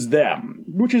thing is them,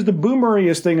 which is the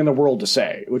boomeriest thing in the world to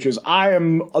say, which is, I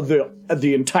am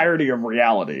the entirety of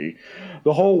reality.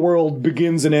 The whole world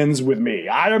begins and ends with me.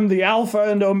 I am the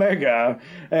Alpha and Omega,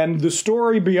 and the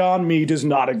story beyond me does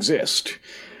not exist.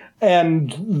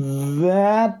 And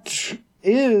that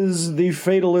is the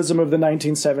fatalism of the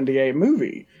 1978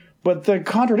 movie. But the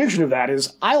contradiction of that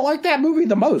is, I like that movie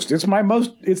the most. It's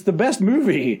the best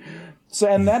movie. So,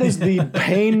 and that is the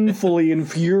painfully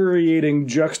infuriating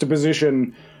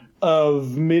juxtaposition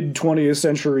of mid-20th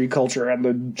century culture and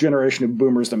the generation of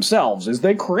boomers themselves, is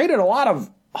they created a lot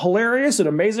of hilarious and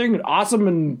amazing and awesome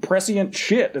and prescient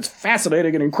shit that's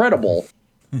fascinating and incredible.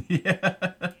 Yeah.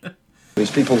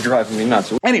 These people are driving me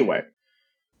nuts. Anyway,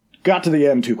 got to the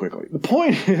end too quickly. The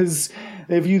point is,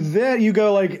 if you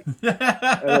go like,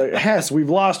 Hess, we've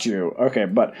lost you. Okay,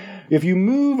 but if you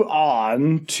move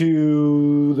on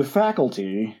to The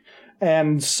Faculty,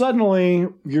 and suddenly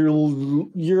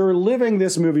you're living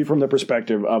this movie from the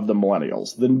perspective of the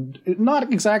millennials,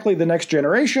 not exactly the next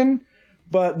generation,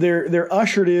 but they're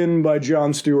ushered in by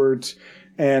Jon Stewart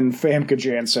and Famke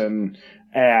Janssen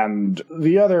and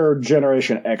the other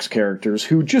Generation X characters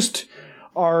who just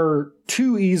are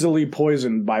too easily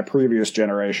poisoned by previous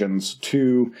generations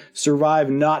to survive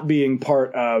not being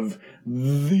part of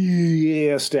the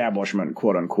establishment,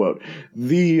 quote unquote,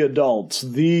 the adults,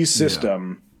 the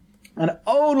system. Yeah. And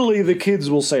only the kids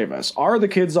will save us. Are the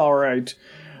kids all right?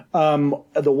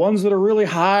 The ones that are really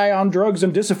high on drugs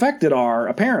and disaffected are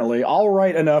apparently all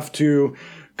right enough to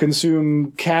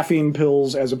consume caffeine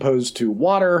pills as opposed to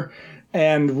water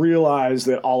and realize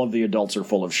that all of the adults are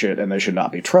full of shit and they should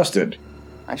not be trusted.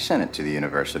 I sent it to the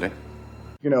university.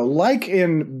 You know, like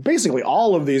in basically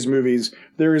all of these movies,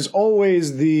 there is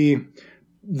always the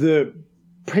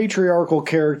patriarchal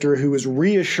character who is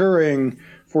reassuring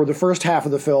for the first half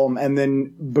of the film and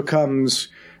then becomes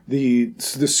the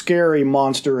scary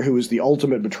monster who is the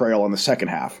ultimate betrayal in the second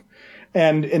half.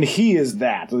 And he is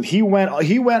that. He went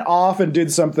off and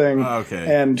did something,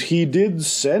 and he did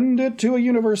send it to a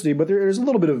university, but there's a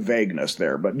little bit of vagueness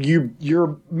there. But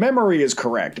your memory is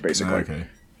correct, basically. Okay.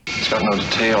 It's got no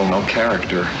detail, no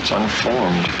character. It's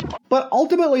unformed. But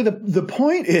ultimately, the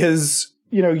point is,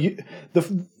 you know,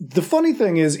 the funny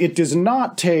thing is, it does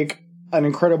not take an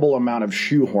incredible amount of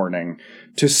shoehorning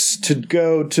to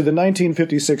go to the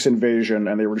 1956 invasion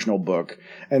and the original book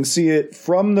and see it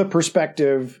from the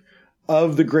perspective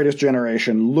of the Greatest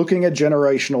Generation, looking at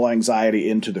generational anxiety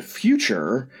into the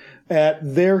future, at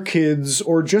their kids,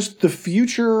 or just the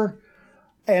future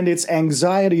and its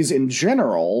anxieties in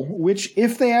general, which,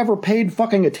 if they ever paid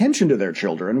fucking attention to their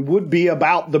children, would be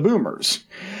about the boomers.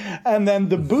 And then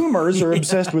the boomers are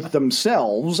obsessed with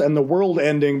themselves and the world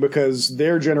ending because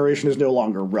their generation is no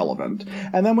longer relevant.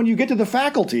 And then when you get to the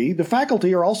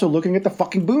faculty are also looking at the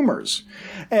fucking boomers.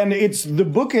 And the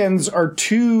bookends are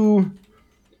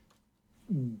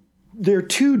they're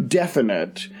too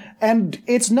definite. And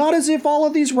it's not as if all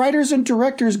of these writers and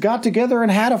directors got together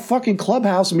and had a fucking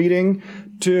clubhouse meeting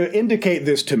to indicate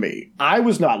this to me. I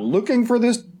was not looking for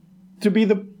this to be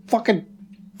the fucking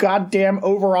goddamn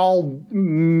overall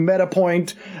meta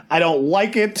point. I don't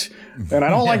like it, and I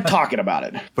don't like talking about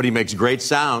it. But he makes great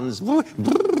sounds.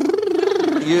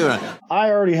 Yeah. I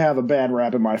already have a bad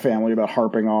rap in my family about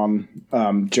harping on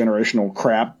generational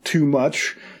crap too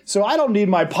much. So I don't need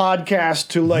my podcast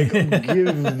to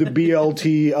give the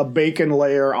BLT a bacon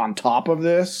layer on top of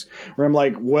this, where I'm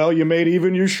like, well, you made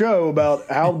even your show about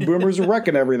how boomers are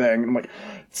wrecking everything. And I'm like,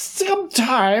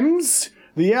 sometimes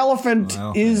the elephant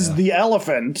is the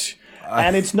elephant,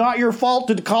 and it's not your fault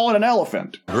to call it an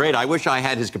elephant. Great. I wish I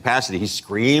had his capacity. He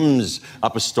screams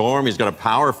up a storm. He's got a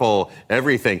powerful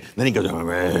everything. Then he goes,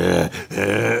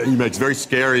 he makes very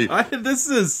scary.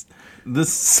 the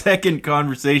second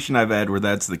conversation I've had where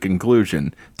that's the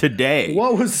conclusion today.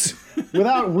 What was,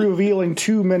 without revealing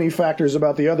too many factors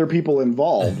about the other people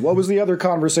involved, what was the other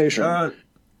conversation?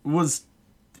 Was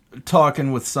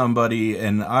talking with somebody,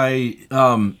 and I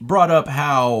brought up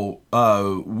how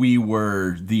we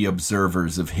were the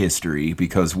observers of history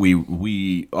because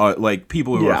we like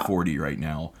people who are 40 right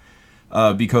now,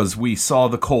 because we saw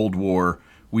the Cold War.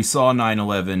 We saw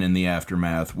 9/11 in the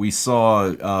aftermath. We saw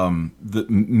the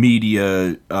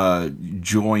media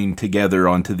join together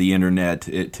onto the internet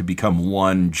to become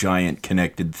one giant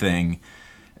connected thing.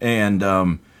 And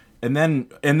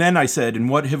then I said, and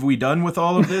what have we done with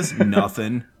all of this?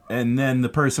 Nothing. And then the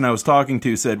person I was talking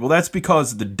to said, well, that's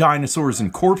because the dinosaurs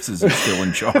and corpses are still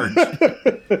in charge.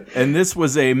 And this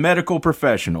was a medical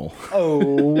professional.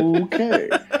 Okay.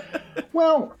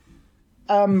 Well...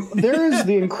 there is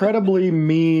the incredibly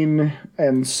mean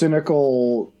and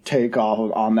cynical take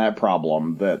on that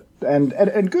problem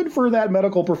and good for that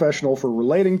medical professional for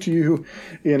relating to you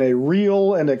in a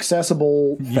real and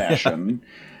accessible fashion.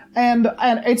 And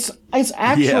it's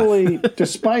actually,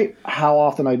 despite how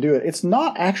often I do it, it's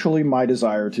not actually my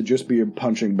desire to just be a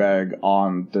punching bag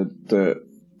on the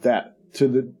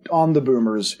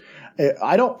boomers.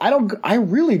 I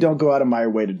really don't go out of my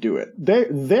way to do it.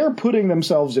 They're putting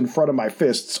themselves in front of my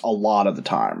fists a lot of the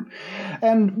time.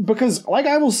 And because, like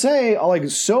I will say, like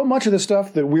so much of the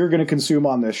stuff that we're going to consume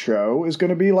on this show is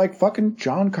going to be like fucking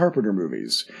John Carpenter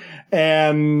movies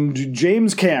and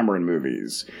James Cameron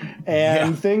movies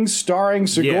and things starring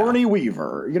Sigourney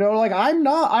Weaver. You know, like I'm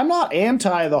not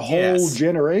anti the whole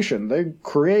generation. They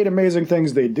create amazing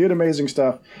things. They did amazing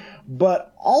stuff.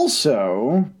 But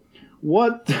also...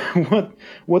 What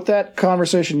that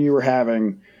conversation you were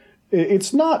having,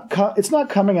 it's not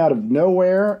coming out of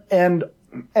nowhere, and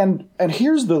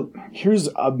here's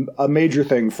a major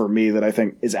thing for me that I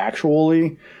think is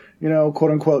actually, you know, quote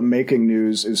unquote making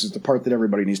news. This is the part that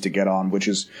everybody needs to get on, which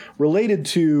is related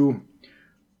to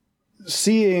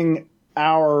seeing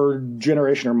our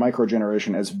generation or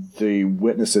microgeneration as the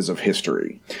witnesses of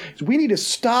history. So we need to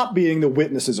stop being the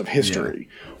witnesses of history.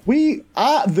 We,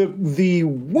 the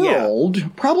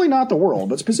world, probably not the world,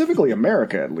 but specifically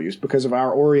America at least, because of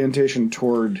our orientation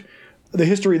toward the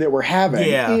history that we're having,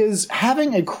 is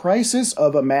having a crisis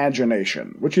of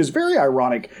imagination, which is very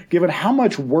ironic given how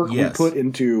much work we put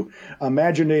into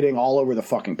imaginating all over the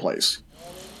fucking place.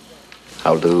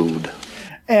 How dude.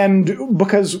 And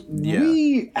because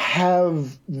we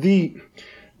have the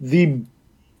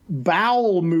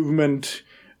bowel movement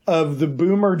of the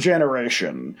boomer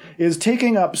generation is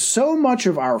taking up so much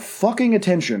of our fucking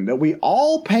attention that we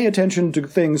all pay attention to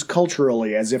things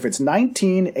culturally as if it's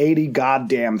 1980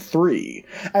 goddamn 3,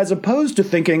 as opposed to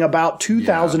thinking about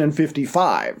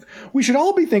 2055. We should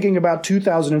all be thinking about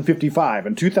 2055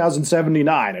 and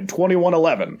 2079 and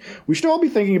 2111. We should all be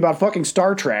thinking about fucking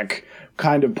Star Trek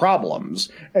kind of problems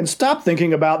and stop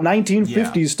thinking about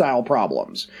 1950s style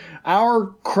problems. Our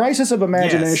crisis of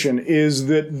imagination is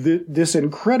that this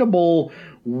incredible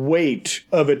weight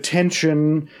of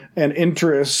attention and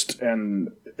interest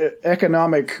and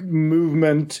economic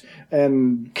movement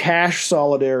and cash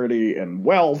solidarity and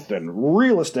wealth and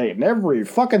real estate and every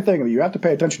fucking thing that you have to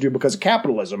pay attention to because of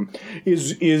capitalism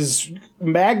is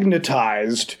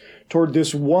magnetized toward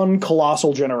this one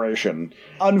colossal generation.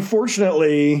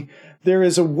 Unfortunately, there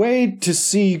is a way to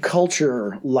see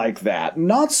culture like that,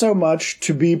 not so much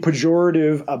to be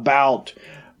pejorative about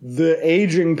the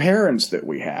aging parents that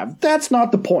we have. That's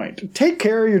not the point. Take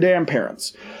care of your damn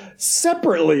parents.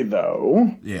 Separately,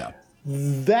 though,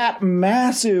 that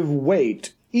massive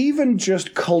weight, even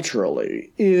just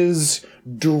culturally, is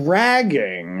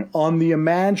dragging on the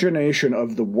imagination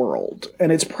of the world.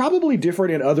 And it's probably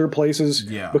different in other places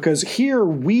because here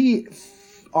we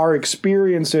are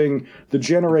experiencing the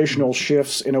generational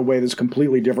shifts in a way that's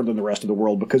completely different than the rest of the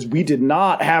world because we did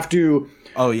not have to...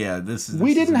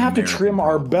 we didn't have to trim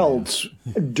our belts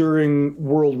during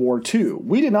World War II.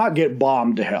 We did not get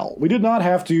bombed to hell. We did not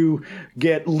have to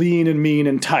get lean and mean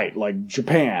and tight like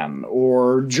Japan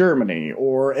or Germany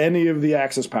or any of the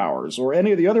Axis powers or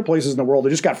any of the other places in the world that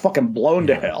just got fucking blown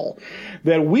to hell.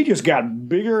 That we just got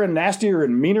bigger and nastier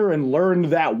and meaner and learned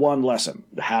that one lesson.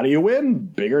 How do you win?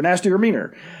 Bigger, nastier,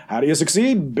 meaner. How do you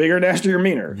succeed? Bigger, nastier,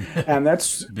 meaner. And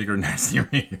that's... bigger, nastier,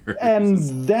 meaner.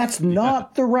 And that's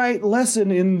not the right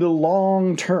lesson in the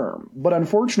long term. But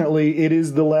unfortunately, it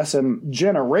is the lesson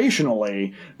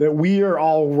generationally that we are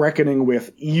all reckoning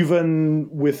with, even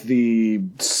with the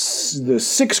the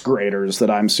sixth graders that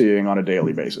I'm seeing on a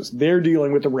daily basis. They're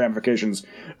dealing with the ramifications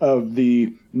of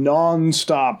the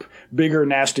non-stop, bigger,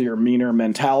 nastier, meaner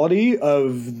mentality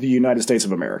of the United States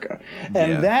of America.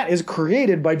 And that is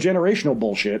created by generational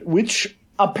bullshit, which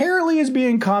apparently is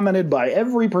being commented by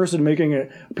every person making a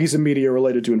piece of media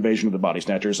related to Invasion of the Body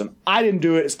Snatchers. And I didn't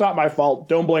do it. It's not my fault.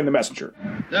 Don't blame the messenger.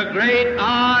 The great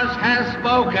Oz has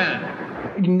spoken.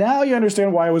 Now you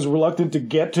understand why I was reluctant to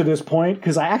get to this point,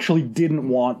 because I actually didn't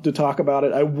want to talk about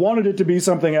it. I wanted it to be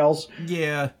something else.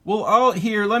 Yeah. Well,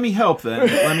 let me help then.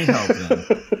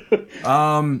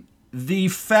 The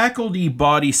faculty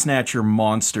body snatcher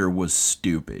monster was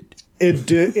stupid. It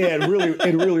did. It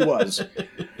really was.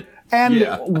 And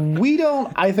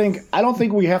I don't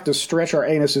think we have to stretch our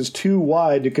anuses too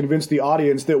wide to convince the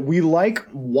audience that we like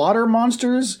water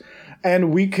monsters and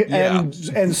and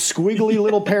squiggly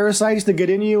little parasites that get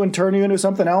in you and turn you into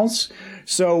something else.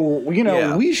 So,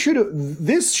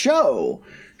 this show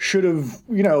should have,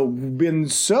 been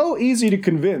so easy to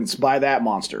convince by that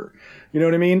monster. You know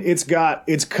what I mean? It's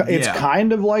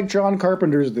kind of like John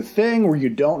Carpenter's The Thing, where you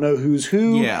don't know who's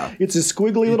who. Yeah. It's a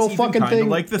squiggly little fucking thing.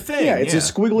 Like The Thing. Yeah, it's a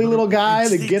squiggly little guy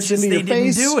that gets into your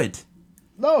face. They didn't do it.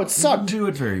 No, it sucked. They didn't do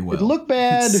it very well. It looked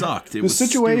bad. It sucked. The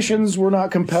situations were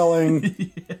not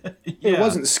compelling. It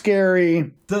wasn't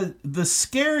scary. The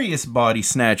scariest body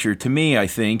snatcher to me, I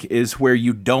think, is where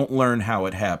you don't learn how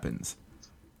it happens.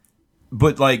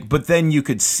 But then you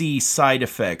could see side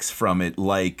effects from it,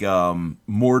 like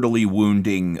mortally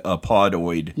wounding a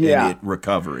podoid and it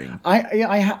recovering.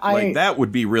 That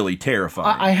would be really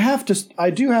terrifying. I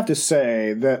do have to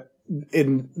say that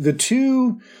in the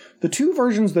two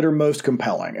versions that are most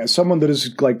compelling, as someone that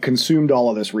has consumed all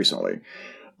of this recently,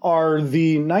 are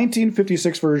the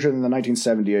 1956 version and the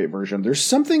 1978 version. There's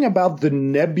something about the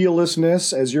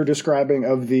nebulousness, as you're describing,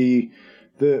 of the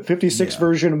 56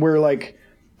 version where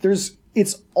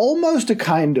it's almost a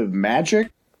kind of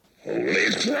magic.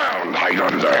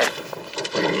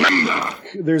 Remember.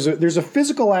 There's a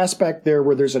physical aspect there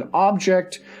where there's an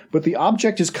object, but the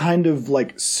object is kind of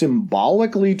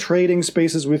symbolically trading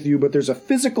spaces with you, but there's a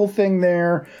physical thing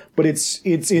there, but it's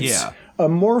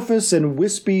amorphous and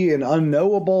wispy and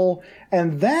unknowable.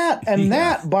 And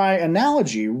that by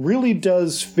analogy really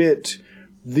does fit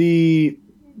the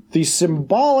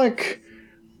symbolic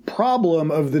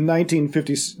problem of the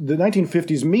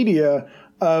 1950s media,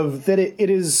 of that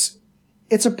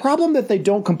it's a problem that they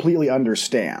don't completely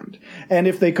understand. And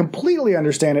if they completely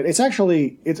understand it, it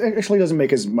actually doesn't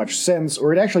make as much sense,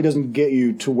 or it actually doesn't get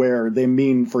you to where they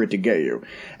mean for it to get you.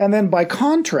 And then by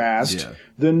contrast,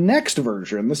 the next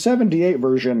version, the 78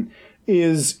 version,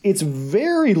 it's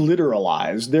very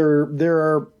literalized. There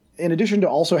are, in addition to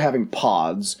also having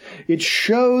pods, it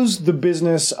shows the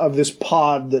business of this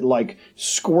pod that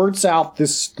squirts out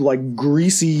this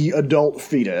greasy adult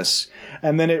fetus,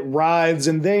 and then it writhes,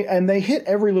 and they hit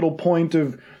every little point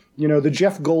of, the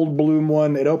Jeff Goldblum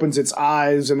one. It opens its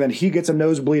eyes, and then he gets a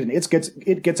nosebleed, and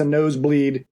it gets a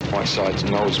nosebleed. My side's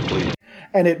nosebleed.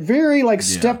 And it very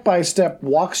step by step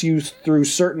walks you through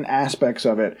certain aspects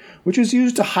of it, which is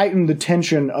used to heighten the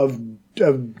tension of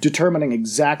determining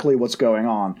exactly what's going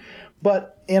on.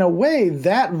 But in a way,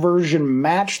 that version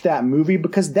matched that movie,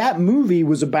 because that movie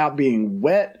was about being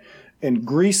wet and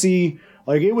greasy.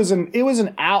 It was an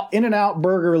In-N-Out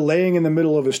burger laying in the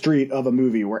middle of a street of a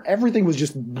movie where everything was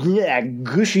just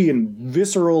gushy and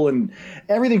visceral, and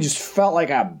everything just felt like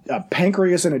a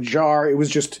pancreas in a jar. It was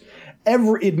just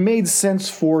it made sense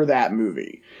for that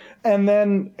movie. And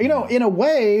then, in a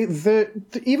way,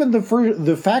 even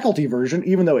the faculty version,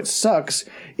 even though it sucks,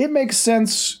 it makes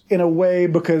sense in a way,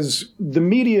 because the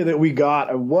media that we got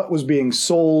of what was being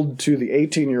sold to the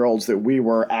 18-year-olds that we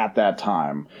were at that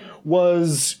time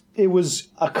was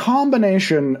a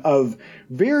combination of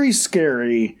very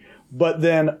scary, but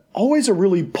then always a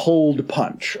really pulled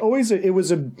punch. It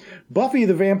was a Buffy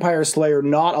the Vampire Slayer,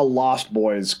 not a Lost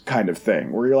Boys kind of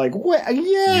thing, where you're like,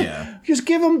 just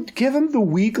give him the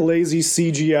weak, lazy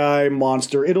CGI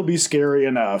monster. It'll be scary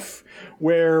enough.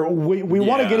 Where we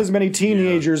want to get as many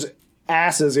teenagers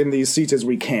asses in these seats as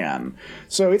we can.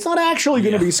 So it's not actually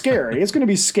going to be scary. It's going to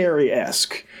be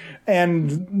scary-esque.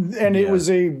 And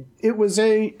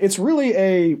it's really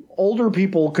a older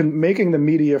people making the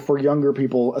media for younger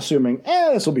people, assuming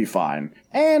this will be fine.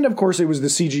 And of course, it was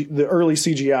the early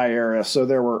CGI era, so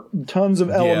there were tons of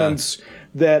elements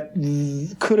that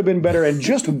could have been better and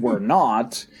just were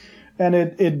not. And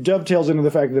it dovetails into the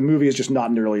fact that the movie is just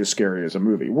not nearly as scary as a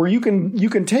movie. Where you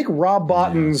can take Rob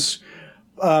Bottin's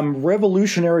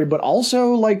revolutionary but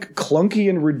also clunky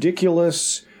and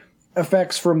ridiculous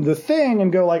effects from The Thing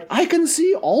and go I can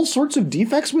see all sorts of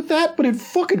defects with that, but it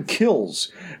fucking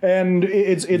kills. And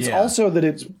it's also that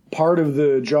it's part of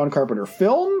the John Carpenter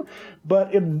film,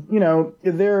 but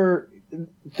you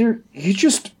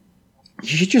just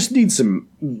need some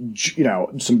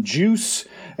juice.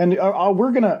 And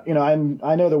we're gonna,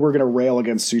 I know that we're gonna rail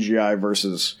against CGI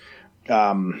versus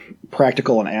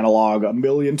practical and analog a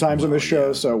million times in this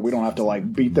show, so we don't have to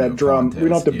beat that drum. We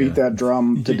don't have to beat that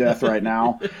drum to death right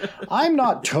now. I'm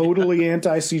not totally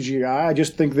anti-CGI. I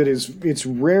just think that it's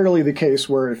rarely the case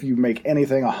where if you make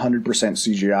anything 100%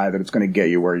 CGI that it's going to get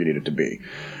you where you need it to be.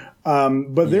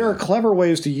 But there are clever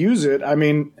ways to use it. I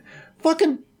mean,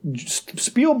 fucking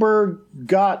Spielberg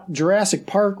got Jurassic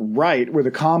Park right with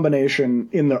a combination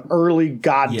in the early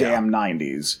goddamn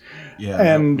 90s. Yeah,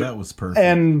 and that was perfect.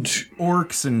 And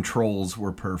orcs and trolls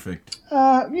were perfect.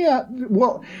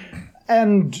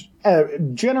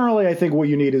 Generally, I think what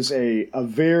you need is a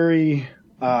very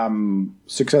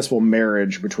successful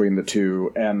marriage between the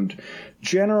two. And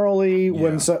generally,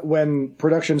 when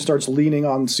production starts leaning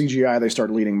on CGI, they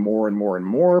start leaning more and more and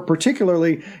more.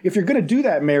 Particularly, if you're going to do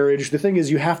that marriage, the thing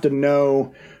is you have to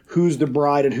know who's the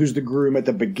bride and who's the groom at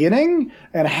the beginning,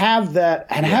 and have that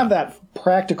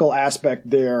practical aspect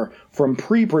there from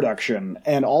pre-production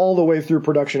and all the way through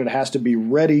production. It has to be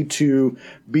ready to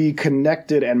be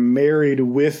connected and married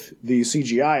with the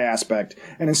CGI aspect.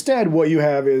 And instead, what you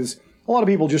have is a lot of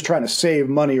people just trying to save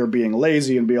money or being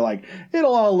lazy and be like,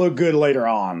 it'll all look good later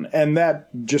on. And that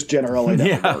just generally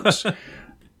never works.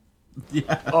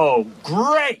 Oh,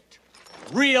 great!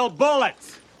 Real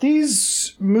bullets!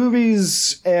 These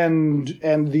movies and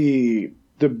the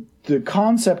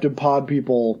concept of pod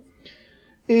people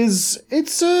it's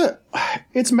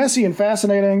messy and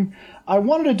fascinating. I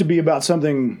wanted it to be about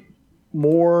something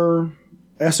more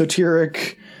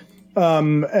esoteric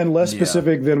and less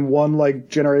specific than one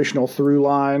generational through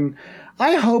line.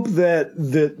 I hope that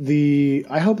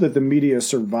the media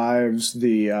survives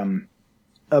the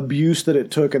abuse that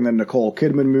it took in the Nicole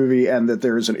Kidman movie, and that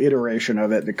there's an iteration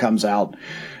of it that comes out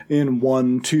in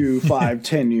 1, 2, 5,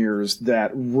 10 years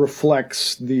that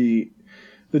reflects the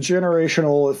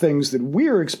generational things that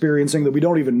we're experiencing that we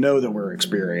don't even know that we're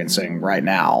experiencing right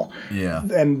now. Yeah.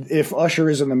 And if Usher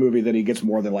is in the movie, then he gets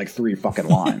more than 3 fucking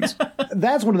lines.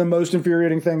 That's one of the most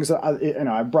infuriating things.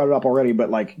 I brought it up already,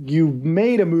 but you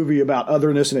made a movie about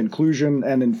otherness and inclusion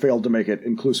and then failed to make it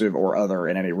inclusive or other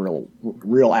in any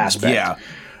real aspect. Yeah.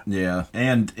 Yeah,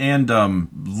 and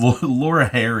Laura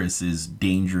Harris is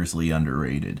dangerously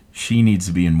underrated. She needs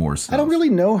to be in more stuff. I don't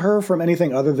really know her from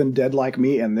anything other than Dead Like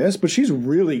Me and this, but she's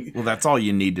really... Well, that's all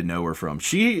you need to know her from.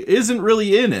 She isn't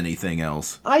really in anything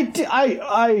else.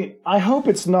 I hope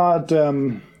it's not...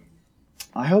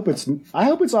 I hope it's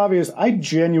obvious. I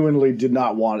genuinely did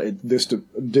not want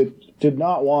did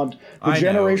not want the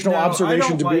generational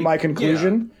observation to be my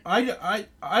conclusion. Yeah.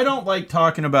 I don't like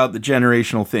talking about the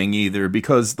generational thing either,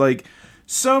 because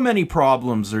so many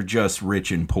problems are just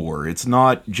rich and poor. It's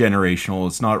not generational,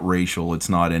 it's not racial, it's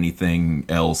not anything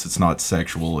else, it's not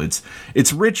sexual. It's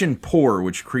rich and poor,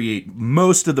 which create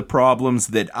most of the problems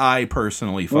that I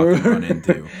personally fucking run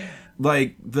into.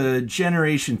 The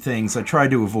generation things, I try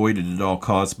to avoid it at all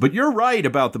costs. But you're right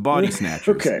about the body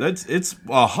snatchers. Okay. It's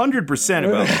 100%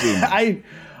 about the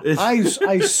boomers.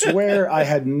 I swear I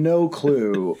had no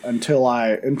clue until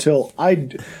I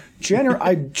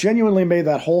genuinely made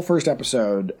that whole first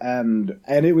episode, and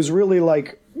it was really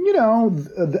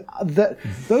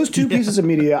those two pieces of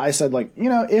media. I said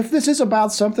if this is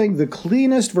about something, the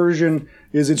cleanest version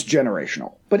is it's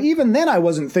generational. But even then, I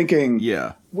wasn't thinking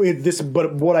with this.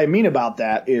 But what I mean about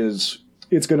that is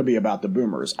it's going to be about the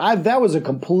boomers.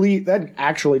 That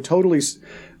actually totally,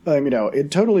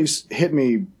 it totally hit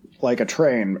me like a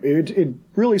train. It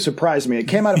really surprised me. It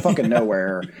came out of fucking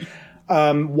nowhere.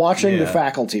 Watching The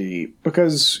Faculty,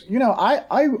 because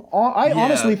I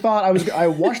honestly thought I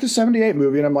watched the '78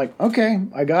 movie and I'm like, okay,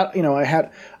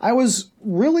 I was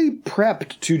really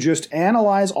prepped to just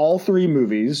analyze all 3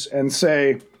 movies and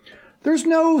say there's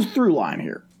no through line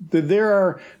here.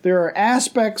 There are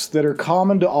aspects that are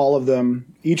common to all of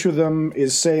them. Each of them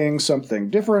is saying something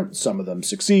different. Some of them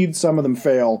succeed, some of them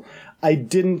fail. I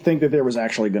didn't think that there was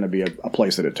actually going to be a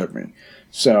place that it took me.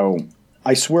 So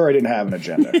I swear I didn't have an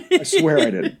agenda. I swear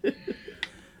I didn't.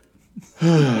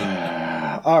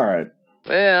 All right.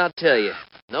 Well, I'll tell you,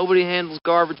 nobody handles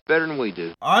garbage better than we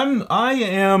do. I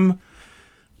am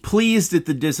pleased at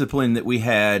the discipline that we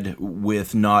had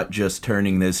with not just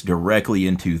turning this directly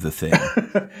into The Thing.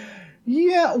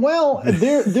 Yeah, well,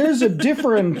 there's a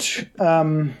different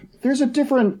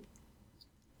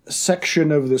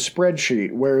section of the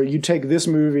spreadsheet where you take this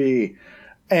movie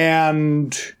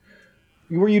and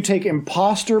where you take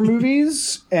imposter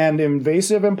movies and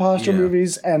invasive imposter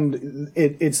movies, and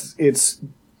it's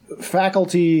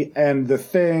Faculty and The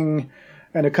Thing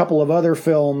and a couple of other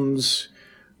films.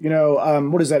 You know,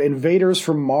 what is that? Invaders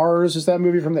from Mars is that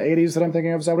movie from the 80s that I'm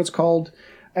thinking of? Is that what it's called?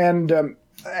 And with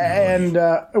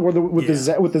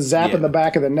the zap in the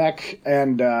back of the neck,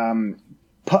 and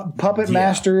Puppet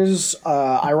Masters,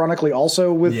 ironically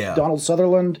also with Donald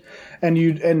Sutherland, and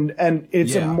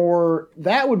it's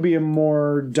that would be a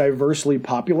more diversely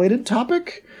populated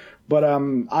topic, but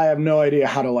I have no idea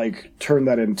how to like turn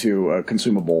that into a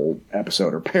consumable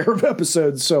episode or pair of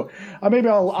episodes. So maybe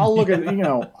I'll look at,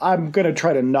 I'm gonna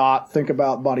try to not think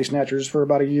about Body Snatchers for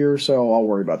about a year, so I'll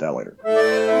worry about that later.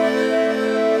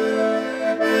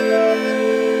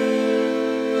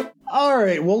 All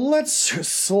right, well, let's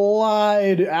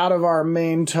slide out of our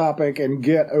main topic and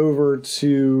get over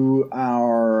to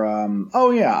our. I'm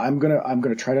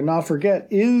gonna try to not forget.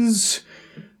 Is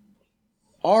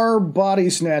our Body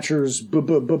Snatchers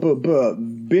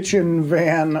bitchin'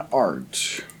 Van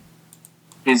Art?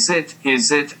 Is it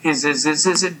bitchin'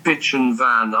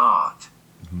 Van Art?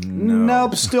 No.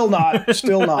 Nope, still not.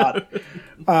 Still not.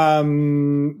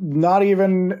 Not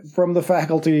even from the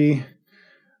Faculty.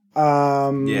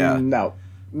 No,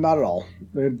 not at all.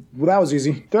 That was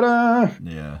easy. Ta-da!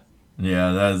 Yeah,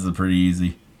 that is pretty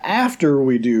easy. After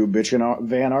we do Bitchin'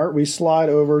 Van Art, we slide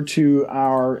over to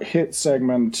our hit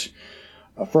segment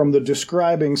from the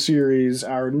Describing series,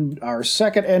 our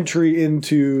second entry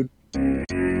into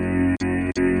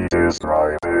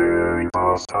Describing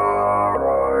Busta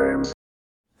Rhymes.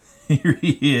 Here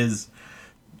he is,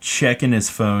 checking his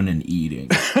phone and eating.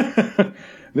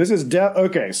 This is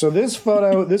okay. So this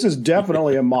photo, this is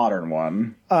definitely a modern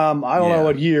one. I don't know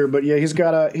what year, but yeah, he's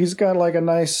got like a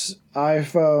nice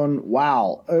iPhone.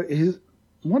 Wow,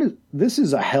 this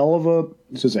is a hell of a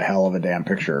damn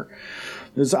picture.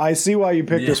 I see why you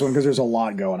picked this one, because there's a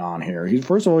lot going on here.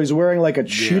 First of all, he's wearing like a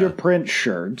cheetah print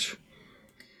shirt.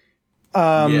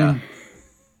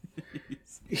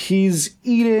 He's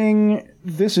eating.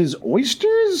 This is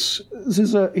oysters.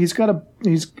 It's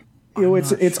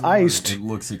iced. It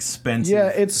looks expensive. Yeah,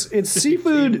 it's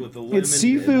seafood. It's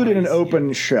seafood in an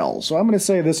open shell. So I'm going to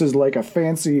say this is like a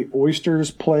fancy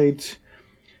oysters plate.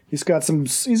 He's got some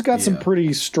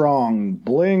pretty strong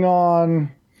bling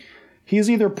on. He's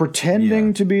either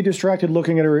pretending to be distracted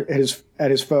looking at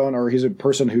his phone, or he's a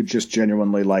person who just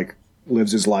genuinely like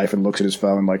lives his life and looks at his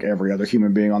phone like every other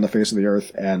human being on the face of the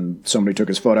earth, and somebody took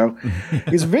his photo.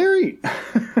 He's very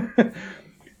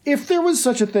if there was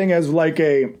such a thing as like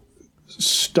a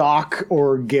stock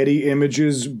or Getty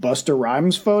Images Busta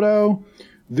Rhymes photo,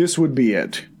 this would be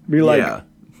it.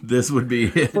 This would be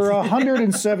it. For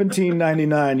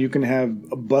 $117.99, you can have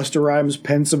Busta Rhymes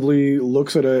pensively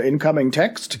looks at an incoming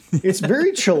text. It's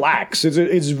very chillax.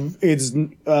 It's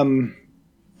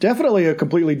definitely a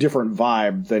completely different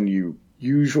vibe than you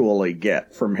usually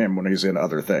get from him when he's in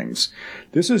other things.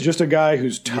 This is just a guy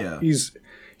who's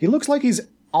he looks like he's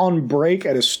on break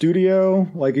at a studio,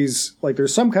 like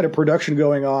there's some kind of production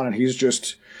going on, and he's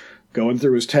just going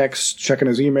through his texts, checking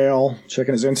his email,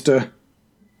 checking his Insta.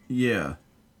 Yeah.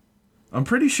 I'm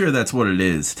pretty sure that's what it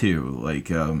is too. Like,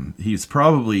 he's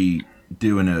probably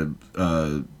doing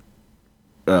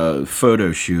a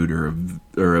photo shoot or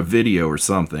a video or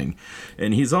something,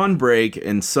 and he's on break,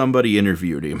 and somebody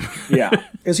interviewed him. Yeah,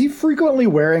 is he frequently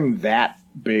wearing that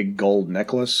big gold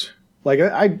necklace? Like,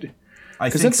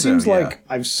 because it seems like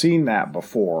I've seen that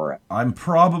before. I'm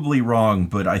probably wrong,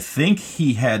 but I think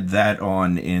he had that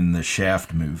on in the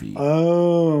Shaft movie.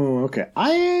 Oh, okay.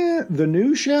 The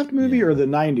new Shaft movie or the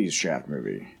 90s Shaft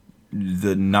movie?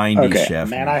 The 90s Shaft movie.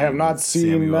 Man, I have not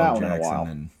seen that one in a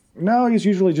while. No, he's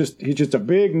just a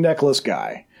big necklace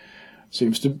guy.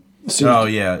 It's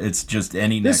just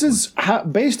any necklace. This is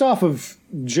based off of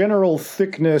general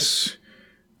thickness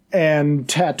and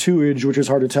tattooage, which is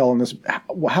hard to tell in this.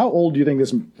 How old do you think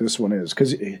this one is?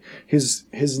 Because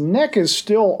his neck is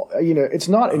still, it's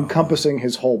not encompassing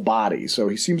his whole body, so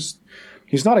he's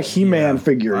not a He-Man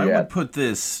figure yet. I would put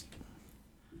this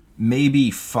maybe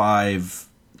 5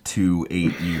 to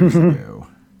 8 years ago.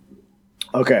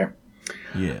 Okay.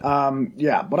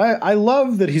 Yeah. But I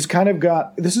love that he's kind of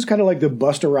got. This is kind of like the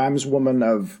Busta Rhymes woman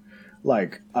of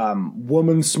like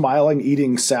woman smiling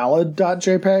eating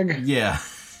salad.jpg. Yeah.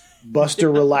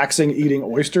 Busta relaxing eating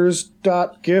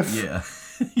oysters.gif. Yeah.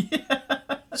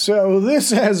 So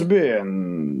this has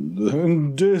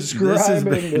been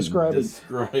describing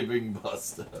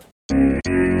Busta.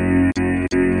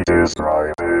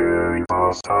 Describing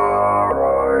Busta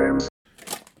Rhymes.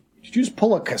 Did you just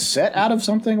pull a cassette out of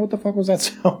something? What the fuck was that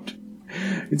sound?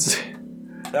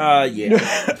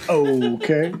 Yeah.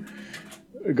 Okay.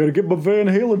 I gotta get my Van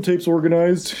Halen tapes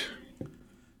organized.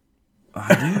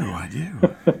 I do.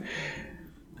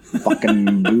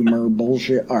 Fucking boomer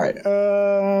bullshit. All right.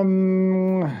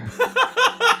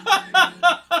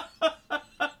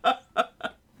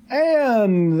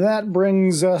 And that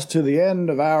brings us to the end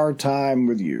of our time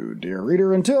with you, dear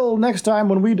reader. Until next time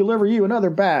when we deliver you another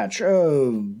batch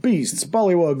of beasts,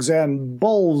 bullywugs, and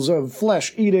bowls of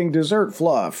flesh-eating dessert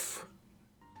fluff.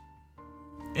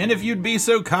 And if you'd be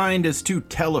so kind as to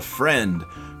tell a friend,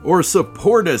 or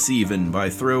support us even by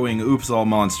throwing Oops All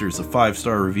Monsters a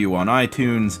 5-star review on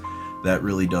iTunes, that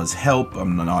really does help.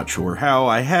 I'm not sure how.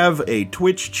 I have a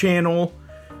Twitch channel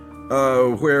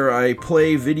where I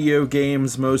play video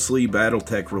games, mostly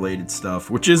Battletech related stuff,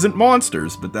 which isn't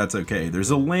monsters, but that's okay.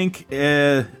 There's a link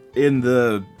in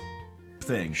the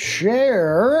thing.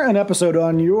 Share an episode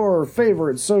on your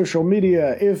favorite social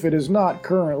media if it is not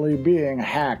currently being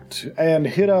hacked, and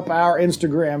hit up our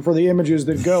Instagram for the images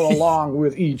that go along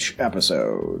with each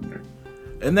episode.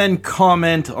 And then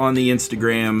comment on the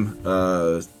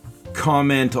Instagram,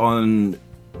 comment on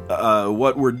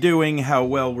what we're doing, how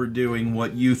well we're doing,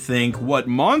 what you think, what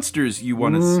monsters you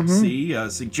want to see,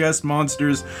 suggest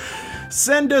monsters,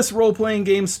 send us role-playing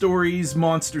game stories,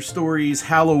 monster stories,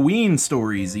 Halloween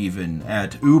stories even,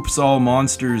 at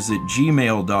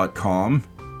oopsallmonsters@gmail.com,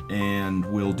 and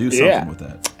we'll do something with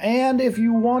that. And if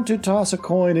you want to toss a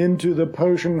coin into the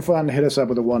potion fund, hit us up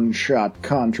with a one-shot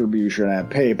contribution at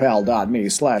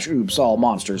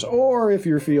paypal.me/oopsallmonsters. Or if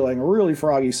you're feeling really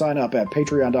froggy, sign up at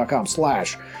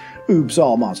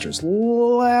patreon.com/oopsallmonsters.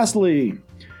 Lastly,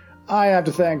 I have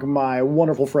to thank my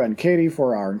wonderful friend Katie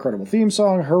for our incredible theme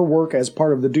song. Her work as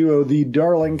part of the duo The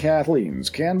Darling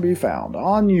Kathleens can be found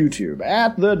on YouTube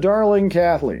at The Darling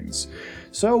Kathleens.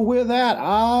 So with that,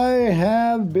 I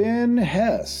have been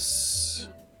Hess.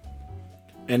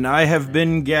 And I have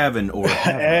been Gavin, or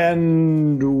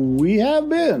and we have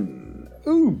been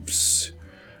Oops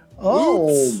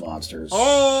All Monsters.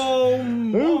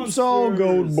 Oops All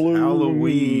Goldblums.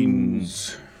 Halloween.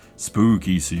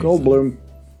 Spooky season. Goldblum.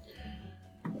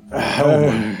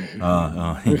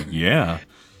 Yeah.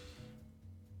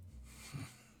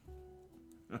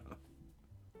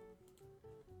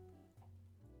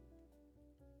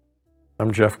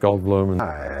 I'm Jeff Goldblum.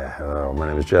 Hi, my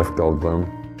name is Jeff Goldblum.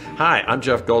 Hi, I'm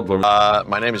Jeff Goldblum.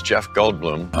 My name is Jeff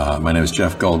Goldblum. My name is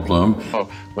Jeff Goldblum. Oh,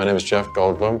 my name is Jeff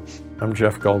Goldblum. I'm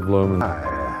Jeff Goldblum.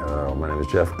 Hi, my name is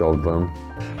Jeff Goldblum.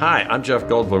 Hi, I'm Jeff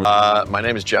Goldblum. My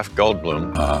name is Jeff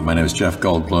Goldblum. My name is Jeff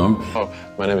Goldblum. Oh,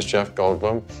 my name is Jeff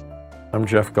Goldblum. I'm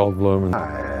Jeff Goldblum.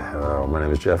 Hi, my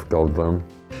name is Jeff Goldblum.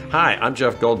 Hi, I'm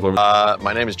Jeff Goldblum.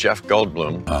 My name is Jeff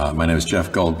Goldblum. My name is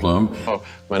Jeff Goldblum. Oh,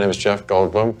 my name is Jeff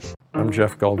Goldblum. I'm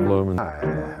Jeff Goldblum. Hi,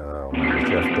 my name is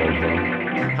Jeff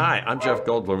Goldblum. Hi, I'm Jeff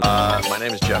Goldblum. My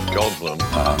name is Jeff Goldblum.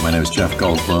 My name is Jeff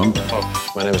Goldblum.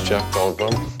 Oh, my name is Jeff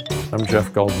Goldblum. I'm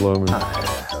Jeff Goldblum.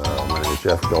 Hi, my name is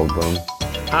Jeff Goldblum.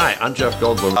 Hi, I'm Jeff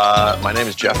Goldblum. My name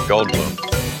is Jeff Goldblum.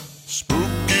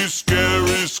 Spooky,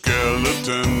 scary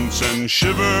skeletons send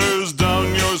shivers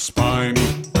down your spine.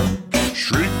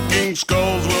 Shrieking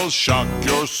skulls will shock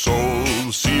your soul,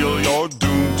 seal your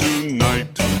doom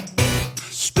tonight.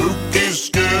 Spooky,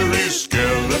 scary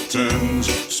skeletons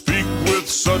speak with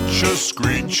such a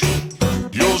screech.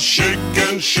 You'll shake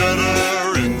and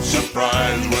shudder in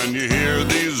surprise when you hear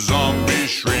these zombies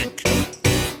shriek.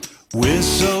 We're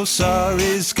so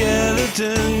sorry,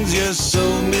 skeletons, you're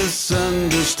so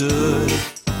misunderstood.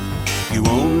 You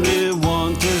won't